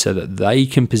strategy so that they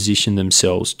can position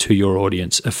themselves to your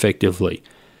audience effectively.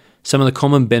 Some of the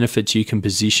common benefits you can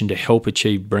position to help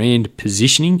achieve brand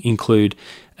positioning include,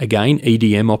 again,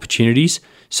 EDM opportunities,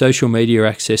 social media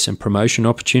access and promotion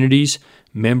opportunities,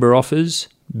 member offers,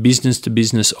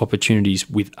 business-to-business opportunities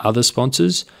with other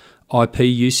sponsors, IP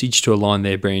usage to align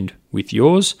their brand with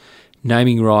yours,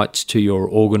 naming rights to your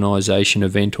organisation,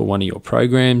 event or one of your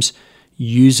programs,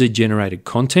 user-generated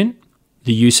content,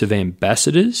 the use of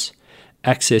ambassadors,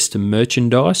 access to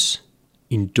merchandise,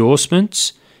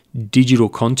 endorsements, digital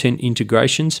content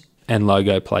integrations, and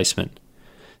logo placement.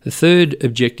 The third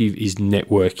objective is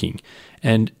networking,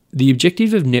 and the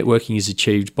objective of networking is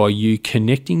achieved by you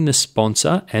connecting the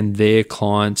sponsor and their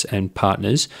clients and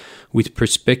partners with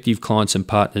prospective clients and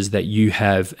partners that you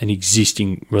have an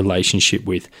existing relationship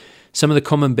with. Some of the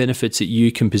common benefits that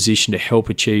you can position to help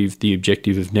achieve the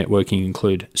objective of networking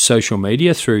include social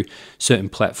media through certain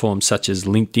platforms such as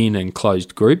LinkedIn and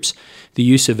closed groups, the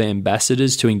use of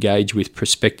ambassadors to engage with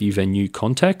prospective and new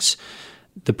contacts,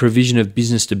 the provision of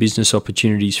business-to-business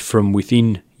opportunities from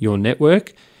within your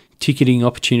network, ticketing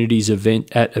opportunities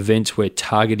at events where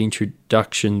targeted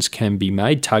introductions can be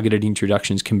made,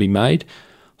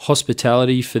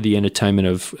 hospitality for the entertainment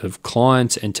of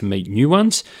clients and to meet new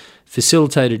ones,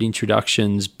 facilitated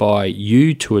introductions by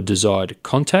you to a desired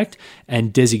contact,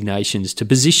 and designations to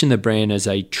position the brand as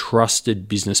a trusted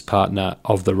business partner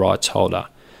of the rights holder.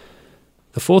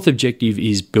 The fourth objective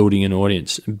is building an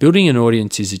audience. Building an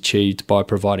audience is achieved by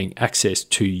providing access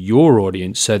to your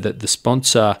audience so that the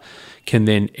sponsor can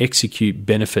then execute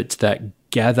benefits that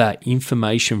gather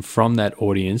information from that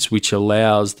audience, which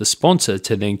allows the sponsor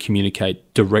to then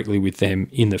communicate directly with them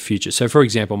in the future. So, for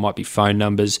example, it might be phone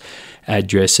numbers,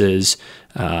 addresses,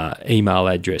 email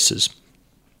addresses.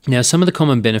 Now, some of the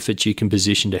common benefits you can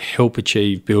position to help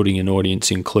achieve building an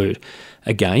audience include,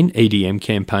 again, EDM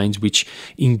campaigns which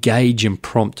engage and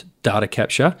prompt data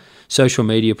capture, social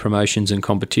media promotions and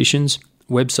competitions,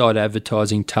 website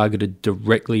advertising targeted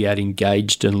directly at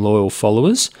engaged and loyal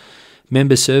followers,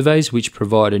 member surveys which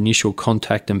provide initial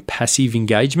contact and passive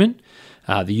engagement,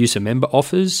 the use of member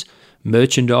offers,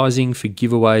 merchandising for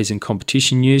giveaways and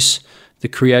competition use, the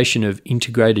creation of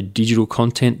integrated digital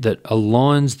content that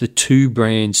aligns the two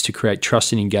brands to create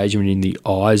trust and engagement in the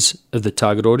eyes of the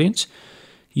target audience,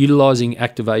 utilising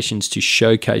activations to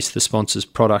showcase the sponsor's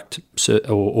product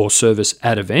or service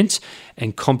at events,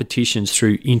 and competitions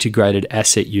through integrated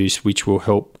asset use which will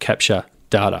help capture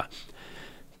data.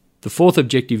 The fourth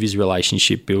objective is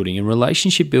relationship building, and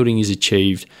relationship building is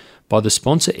achieved by the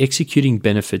sponsor executing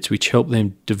benefits which help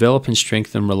them develop and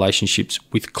strengthen relationships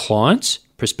with clients,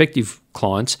 prospective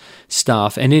clients,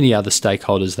 staff, and any other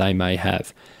stakeholders they may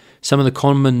have. Some of the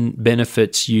common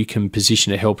benefits you can position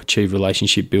to help achieve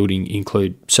relationship building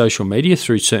include social media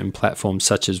through certain platforms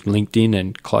such as LinkedIn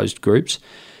and closed groups,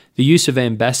 the use of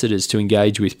ambassadors to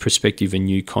engage with prospective and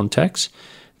new contacts,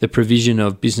 the provision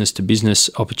of business-to-business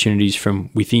opportunities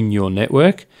from within your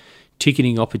network,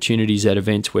 ticketing opportunities at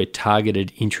events where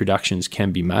targeted introductions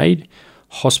can be made,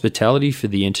 hospitality for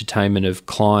the entertainment of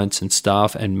clients and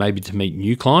staff and maybe to meet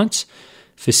new clients,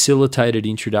 facilitated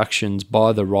introductions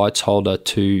by the rights holder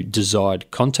to desired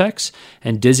contacts,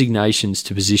 and designations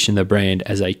to position the brand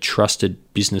as a trusted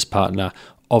business partner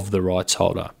of the rights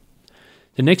holder.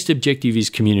 The next objective is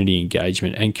community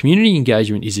engagement, and community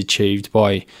engagement is achieved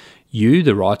by you,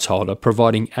 the rights holder,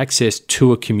 providing access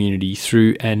to a community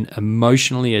through an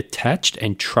emotionally attached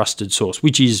and trusted source,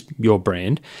 which is your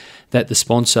brand, that the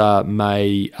sponsor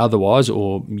may otherwise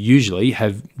or usually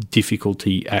have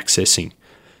difficulty accessing.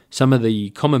 Some of the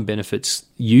common benefits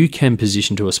you can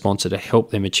position to a sponsor to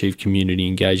help them achieve community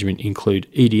engagement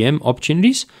include EDM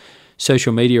opportunities,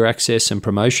 social media access and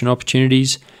promotion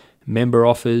opportunities, member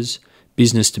offers,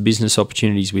 business-to-business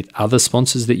opportunities with other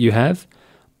sponsors that you have,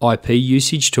 IP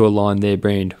usage to align their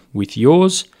brand with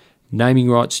yours, naming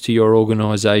rights to your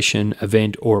organisation,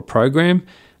 event or a program,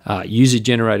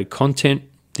 user-generated content,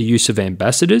 the use of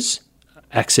ambassadors,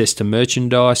 access to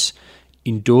merchandise,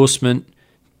 endorsement,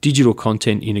 digital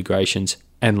content integrations,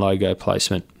 and logo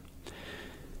placement.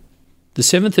 The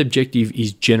seventh objective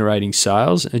is generating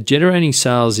sales. Generating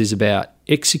sales is about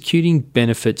executing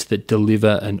benefits that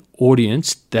deliver an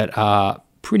audience that are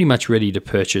pretty much ready to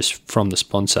purchase from the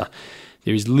sponsor.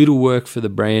 There is little work for the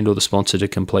brand or the sponsor to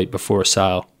complete before a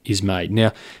sale is made.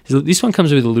 Now, this one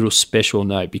comes with a little special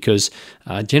note because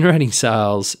generating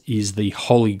sales is the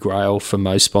holy grail for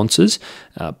most sponsors,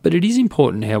 but it is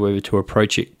important, however, to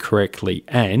approach it correctly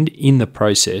and, in the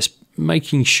process,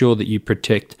 making sure that you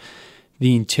protect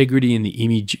the integrity and the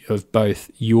image of both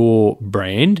your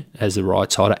brand as the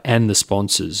rights holder and the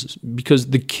sponsors, because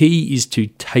the key is to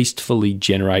tastefully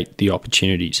generate the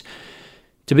opportunities.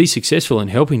 To be successful in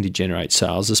helping to generate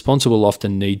sales, the sponsor will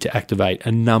often need to activate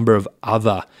a number of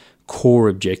other core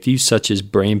objectives such as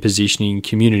brand positioning,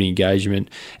 community engagement,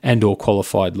 and or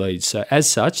qualified leads. So as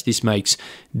such, this makes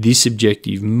this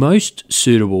objective most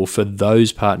suitable for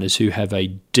those partners who have a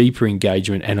deeper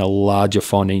engagement and a larger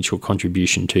financial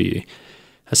contribution to you.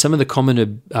 Some of the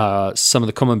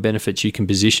common benefits you can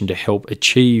position to help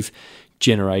achieve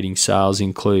generating sales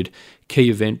include key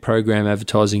event program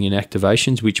advertising and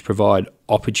activations, which provide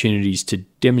opportunities to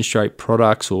demonstrate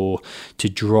products or to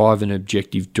drive an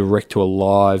objective direct to a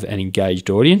live and engaged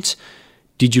audience.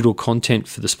 Digital content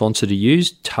for the sponsor to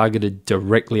use, targeted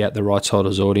directly at the rights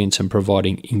holder's audience and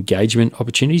providing engagement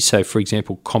opportunities. So, for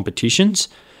example, competitions.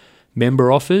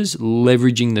 Member offers,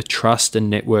 leveraging the trust and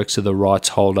networks of the rights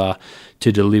holder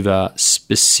to deliver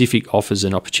specific offers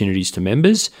and opportunities to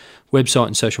members. Website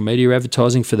and social media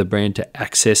advertising for the brand to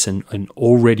access an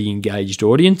already engaged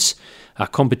audience.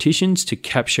 Competitions to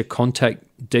capture contact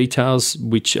details,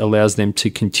 which allows them to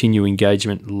continue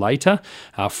engagement later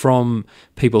from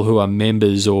people who are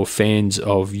members or fans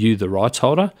of you, the rights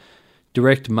holder.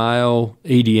 Direct mail,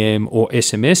 EDM, or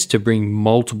SMS to bring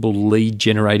multiple lead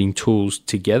generating tools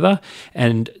together,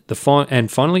 and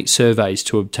finally surveys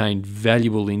to obtain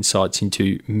valuable insights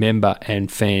into member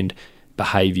and fan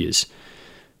behaviours.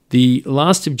 The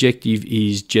last objective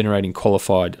is generating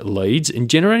qualified leads, and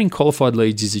generating qualified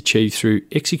leads is achieved through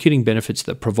executing benefits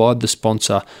that provide the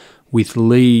sponsor with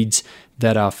leads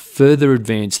that are further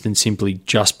advanced than simply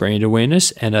just brand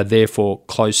awareness and are therefore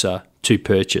closer to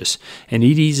purchase. And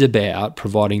it is about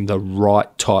providing the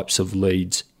right types of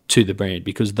leads to the brand,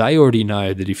 because they already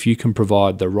know that if you can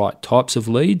provide the right types of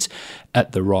leads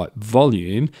at the right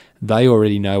volume, they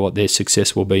already know what their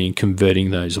success will be in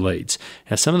converting those leads.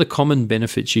 Now, some of the common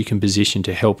benefits you can position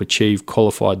to help achieve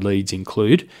qualified leads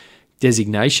include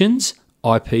designations,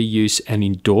 IP use and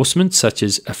endorsements such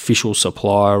as official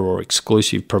supplier or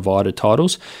exclusive provider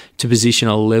titles to position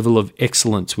a level of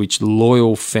excellence which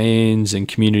loyal fans and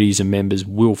communities and members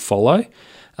will follow.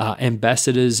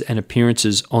 Ambassadors and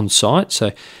appearances on site.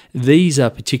 So these are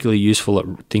particularly useful at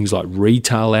things like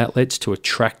retail outlets to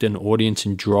attract an audience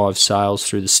and drive sales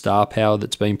through the star power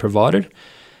that's been provided.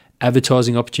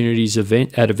 Advertising opportunities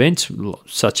at events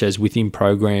such as within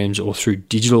programs or through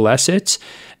digital assets,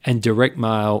 and direct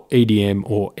mail, EDM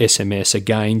or SMS,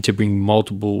 again to bring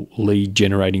multiple lead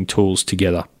generating tools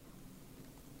together.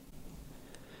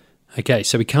 Okay,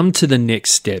 so we come to the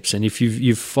next steps, and if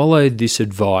you've followed this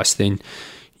advice, then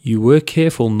you were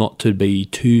careful not to be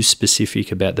too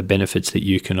specific about the benefits that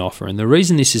you can offer. And the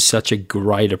reason this is such a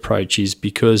great approach is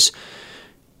because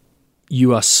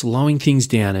you are slowing things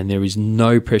down and there is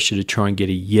no pressure to try and get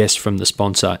a yes from the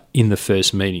sponsor in the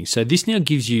first meeting. So this now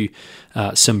gives you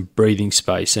some breathing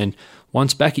space. And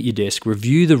once back at your desk,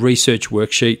 review the research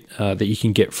worksheet that you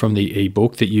can get from the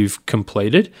ebook that you've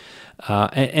completed.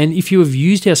 And if you have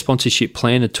used our sponsorship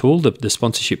planner tool, the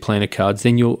sponsorship planner cards,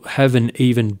 then you'll have an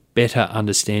even better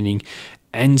understanding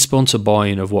and sponsor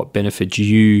buy-in of what benefits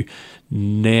you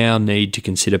now need to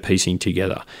consider piecing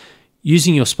together.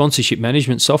 Using your sponsorship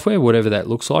management software, whatever that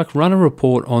looks like, run a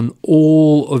report on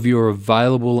all of your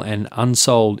available and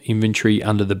unsold inventory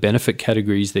under the benefit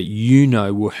categories that you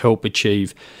know will help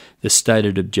achieve the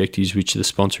stated objectives which the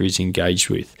sponsor is engaged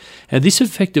with. And this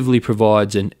effectively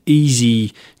provides an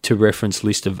easy to reference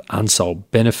list of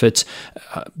unsold benefits,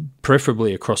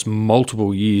 preferably across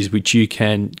multiple years, which you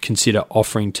can consider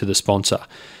offering to the sponsor.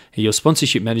 Your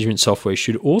sponsorship management software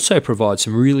should also provide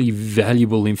some really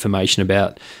valuable information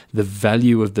about the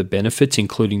value of the benefits,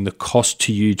 including the cost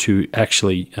to you to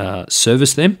actually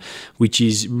service them, which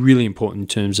is really important in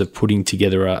terms of putting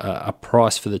together a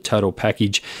price for the total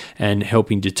package and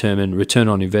helping determine return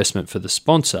on investment for the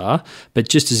sponsor, but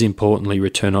just as importantly,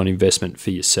 return on investment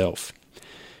for yourself.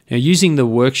 Now, using the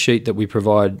worksheet that we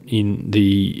provide in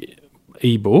the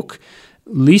ebook,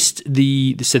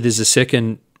 so there's a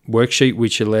second worksheet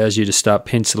which allows you to start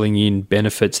penciling in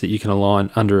benefits that you can align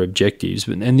under objectives.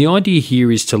 And the idea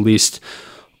here is to list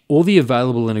all the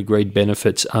available and agreed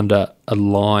benefits under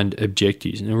aligned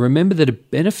objectives. And remember that a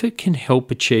benefit can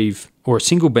help achieve, or a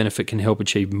single benefit can help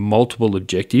achieve multiple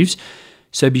objectives.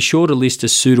 So be sure to list a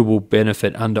suitable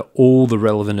benefit under all the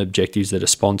relevant objectives that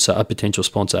a potential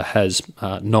sponsor has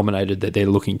nominated that they're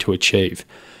looking to achieve.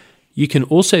 You can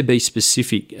also be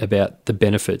specific about the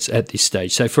benefits at this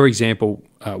stage. So, for example,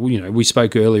 we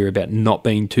spoke earlier about not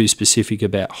being too specific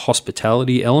about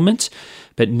hospitality elements,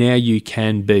 but now you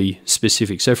can be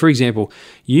specific. So, for example,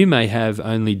 you may have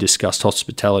only discussed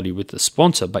hospitality with the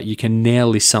sponsor, but you can now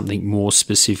list something more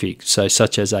specific, so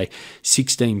such as a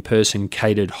 16-person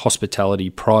catered hospitality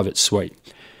private suite.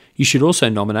 You should also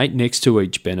nominate next to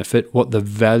each benefit what the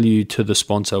value to the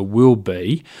sponsor will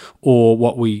be, or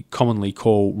what we commonly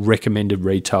call recommended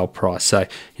retail price. So,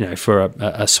 for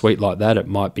a suite like that, it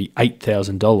might be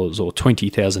 $8,000 or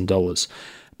 $20,000.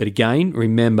 But again,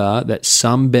 remember that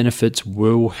some benefits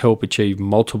will help achieve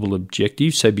multiple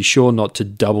objectives, so be sure not to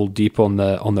double dip on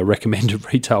the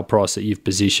recommended retail price that you've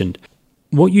positioned.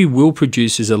 What you will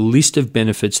produce is a list of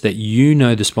benefits that you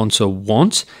know the sponsor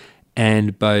wants,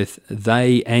 and both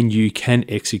they and you can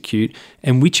execute,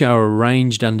 and which are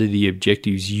arranged under the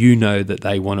objectives you know that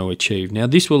they want to achieve. Now,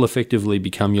 this will effectively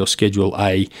become your Schedule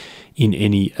A in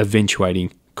any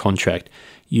eventuating contract.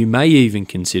 You may even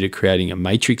consider creating a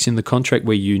matrix in the contract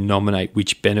where you nominate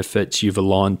which benefits you've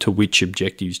aligned to which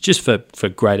objectives, just for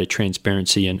greater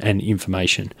transparency and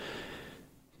information.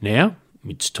 Now,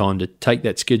 it's time to take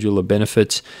that schedule of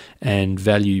benefits and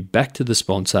value back to the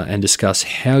sponsor and discuss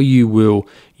how you will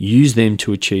use them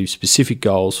to achieve specific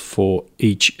goals for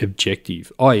each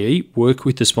objective, i.e. work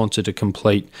with the sponsor to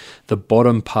complete the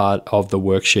bottom part of the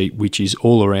worksheet, which is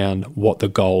all around what the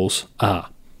goals are.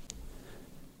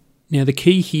 Now, the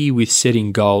key here with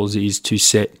setting goals is to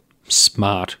set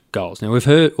SMART goals. Now,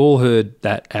 we've all heard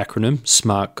that acronym,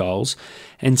 SMART goals,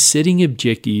 and setting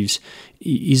objectives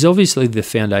is obviously the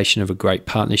foundation of a great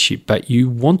partnership, but you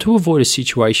want to avoid a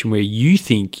situation where you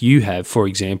think you have, for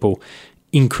example,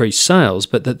 increased sales,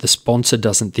 but that the sponsor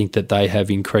doesn't think that they have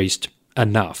increased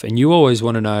enough. And you always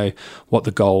want to know what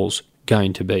the goal's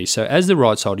going to be. So as the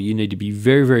rights holder, you need to be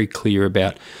very, very clear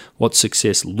about what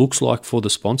success looks like for the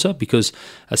sponsor, because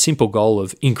a simple goal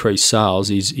of increased sales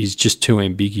is just too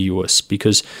ambiguous.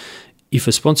 Because if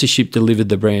a sponsorship delivered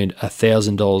the brand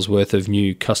 $1,000 worth of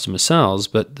new customer sales,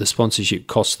 but the sponsorship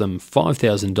cost them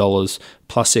 $5,000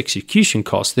 plus execution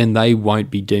costs, then they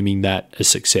won't be deeming that a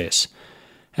success.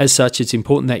 As such, it's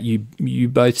important that you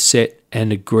both set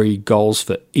and agree goals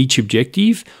for each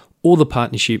objective or the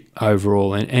partnership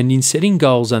overall. And in setting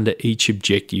goals under each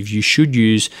objective, you should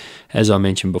use, as I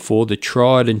mentioned before, the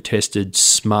tried and tested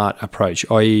SMART approach,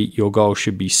 i.e. your goal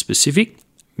should be specific,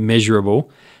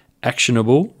 measurable,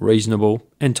 actionable, reasonable,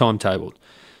 and timetabled.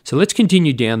 So let's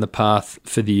continue down the path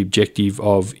for the objective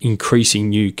of increasing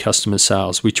new customer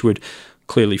sales, which would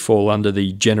clearly fall under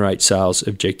the generate sales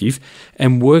objective,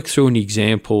 and work through an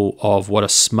example of what a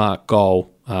SMART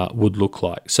goal would look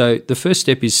like. So the first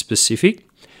step is specific.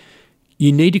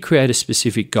 You need to create a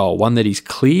specific goal, one that is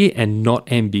clear and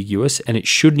not ambiguous, and it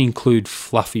shouldn't include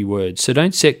fluffy words. So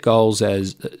don't set goals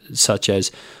such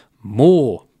as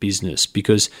more business,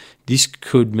 because this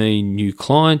could mean new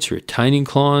clients, retaining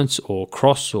clients, or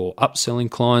cross or upselling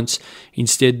clients.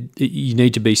 Instead, you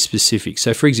need to be specific.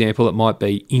 So, for example, it might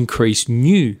be increase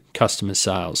new customer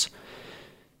sales.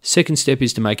 Second step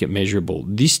is to make it measurable.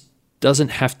 This doesn't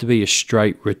have to be a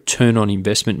straight return on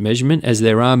investment measurement, as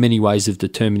there are many ways of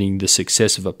determining the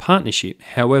success of a partnership.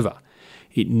 However,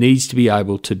 it needs to be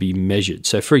able to be measured.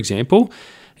 So, for example,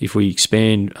 if we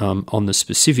expand on the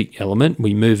specific element,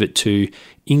 we move it to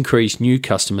increase new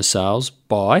customer sales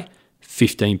by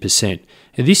 15%.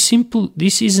 Now,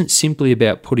 this isn't simply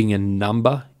about putting a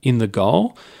number in the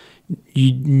goal.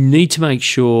 You need to make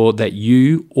sure that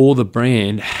you or the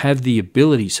brand have the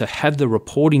ability, so have the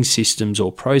reporting systems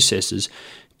or processes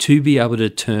to be able to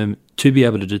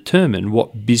determine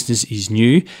what business is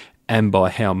new and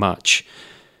by how much.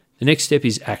 The next step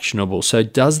is actionable. So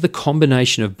does the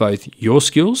combination of both your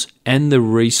skills and the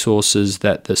resources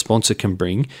that the sponsor can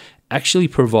bring actually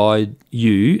provide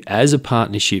you as a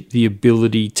partnership the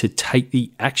ability to take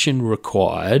the action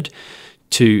required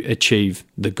to achieve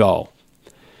the goal.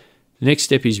 The next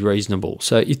step is reasonable.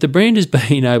 So if the brand has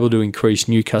been able to increase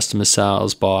new customer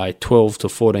sales by 12 to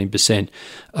 14%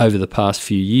 over the past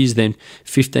few years, then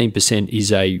 15%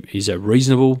 is a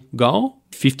reasonable goal.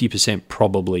 50%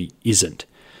 probably isn't.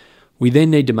 We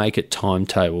then need to make it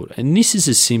timetabled, and this is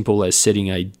as simple as setting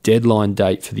a deadline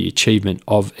date for the achievement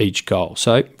of each goal.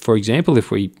 So, for example, if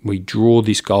we draw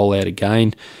this goal out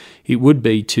again, it would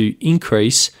be to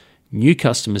increase new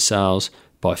customer sales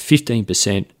by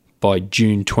 15% by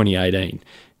June 2018.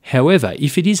 However,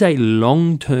 if it is a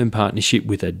long-term partnership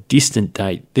with a distant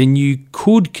date, then you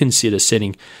could consider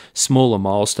setting smaller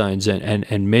milestones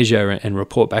and measure and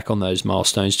report back on those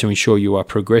milestones to ensure you are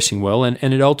progressing well, and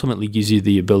it ultimately gives you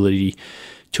the ability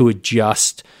to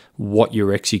adjust what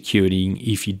you're executing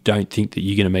if you don't think that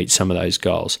you're going to meet some of those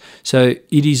goals. So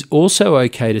it is also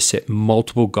okay to set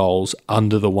multiple goals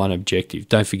under the one objective.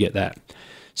 Don't forget that.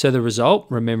 So the result,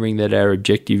 remembering that our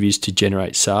objective is to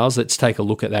generate sales, let's take a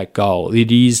look at that goal.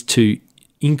 It is to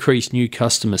increase new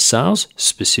customer sales,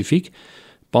 specific,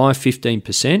 by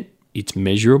 15%, it's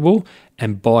measurable,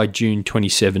 and by June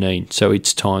 2017, so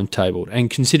it's timetabled. And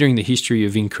considering the history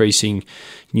of increasing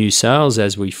new sales,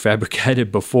 as we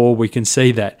fabricated before, we can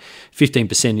see that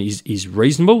 15% is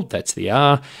reasonable, that's the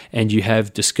R, and you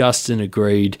have discussed and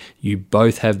agreed you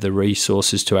both have the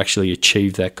resources to actually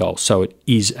achieve that goal, so it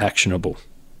is actionable.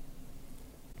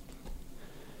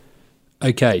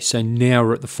 Okay, so now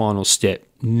we're at the final step.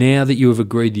 Now that you have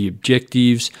agreed the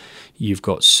objectives, you've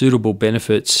got suitable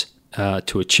benefits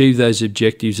to achieve those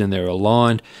objectives and they're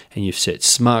aligned, and you've set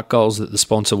SMART goals that the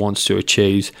sponsor wants to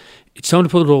achieve, it's time to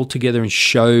put it all together and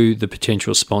show the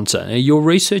potential sponsor. Now, your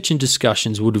research and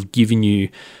discussions would have given you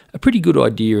a pretty good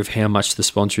idea of how much the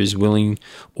sponsor is willing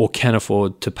or can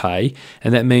afford to pay,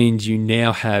 and that means you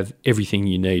now have everything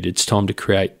you need. It's time to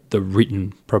create the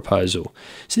written proposal.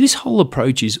 So this whole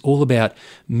approach is all about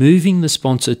moving the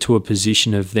sponsor to a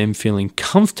position of them feeling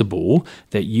comfortable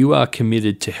that you are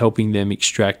committed to helping them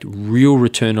extract real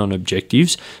return on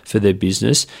objectives for their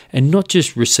business and not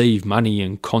just receive money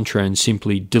and contra and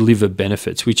simply deliver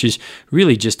benefits, which is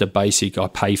really just a basic, I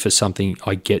pay for something,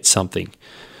 I get something.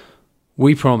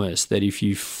 We promise that if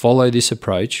you follow this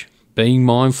approach, being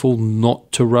mindful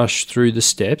not to rush through the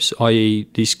steps, i.e.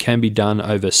 this can be done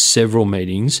over several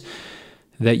meetings,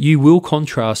 that you will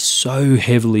contrast so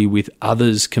heavily with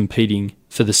others competing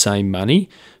for the same money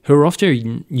who are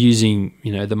often using,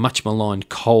 the much maligned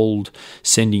cold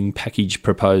sending package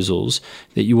proposals,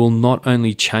 that you will not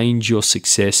only change your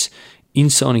success in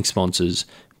signing sponsors,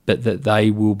 but that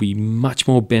they will be much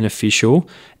more beneficial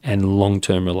and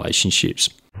long-term relationships.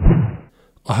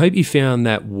 I hope you found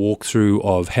that walkthrough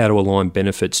of how to align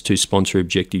benefits to sponsor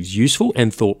objectives useful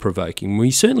and thought-provoking.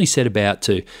 We certainly set about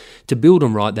to build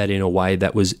and write that in a way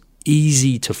that was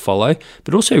easy to follow,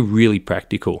 but also really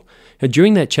practical. Now,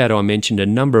 during that chat, I mentioned a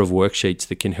number of worksheets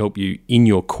that can help you in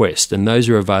your quest, and those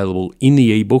are available in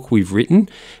the ebook we've written,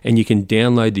 and you can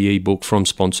download the ebook from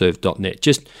sponserve.net.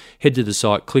 Just head to the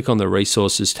site, click on the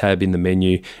resources tab in the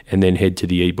menu, and then head to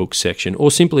the ebook section,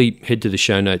 or simply head to the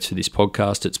show notes for this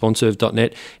podcast at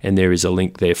sponserve.net, and there is a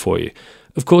link there for you.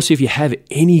 Of course, if you have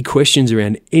any questions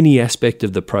around any aspect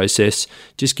of the process,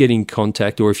 just get in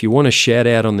contact, or if you want to shout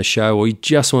out on the show or you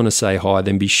just want to say hi,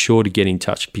 then be sure to get in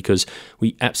touch because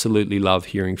we absolutely love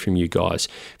hearing from you guys.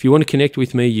 If you want to connect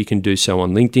with me, you can do so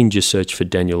on LinkedIn, just search for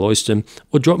Daniel Oyston,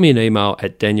 or drop me an email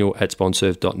at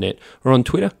daniel@sponserve.net or on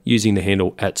Twitter using the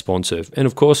handle @sponserve. And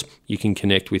of course, you can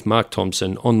connect with Mark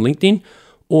Thompson on LinkedIn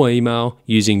or email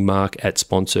using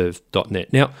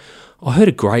mark@sponserve.net. Now, I heard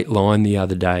a great line the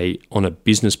other day on a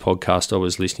business podcast I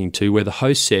was listening to where the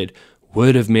host said,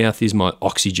 "Word of mouth is my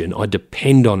oxygen. I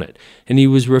depend on it." And he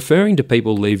was referring to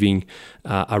people leaving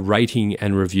a rating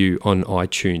and review on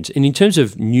iTunes. And in terms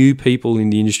of new people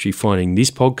in the industry finding this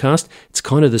podcast, it's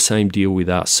kind of the same deal with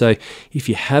us. So if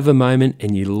you have a moment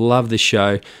and you love the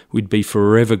show, we'd be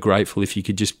forever grateful if you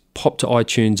could just pop to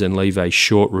iTunes and leave a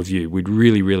short review. We'd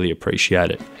really, really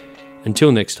appreciate it.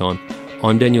 Until next time,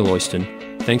 I'm Daniel Oyston.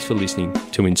 Thanks for listening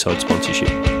to Inside Sponsorship.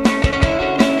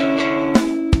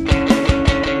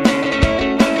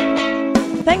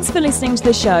 Thanks for listening to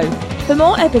the show. For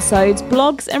more episodes,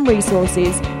 blogs and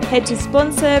resources, head to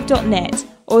sponserve.net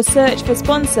or search for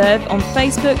Sponserve on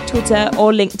Facebook, Twitter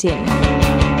or LinkedIn.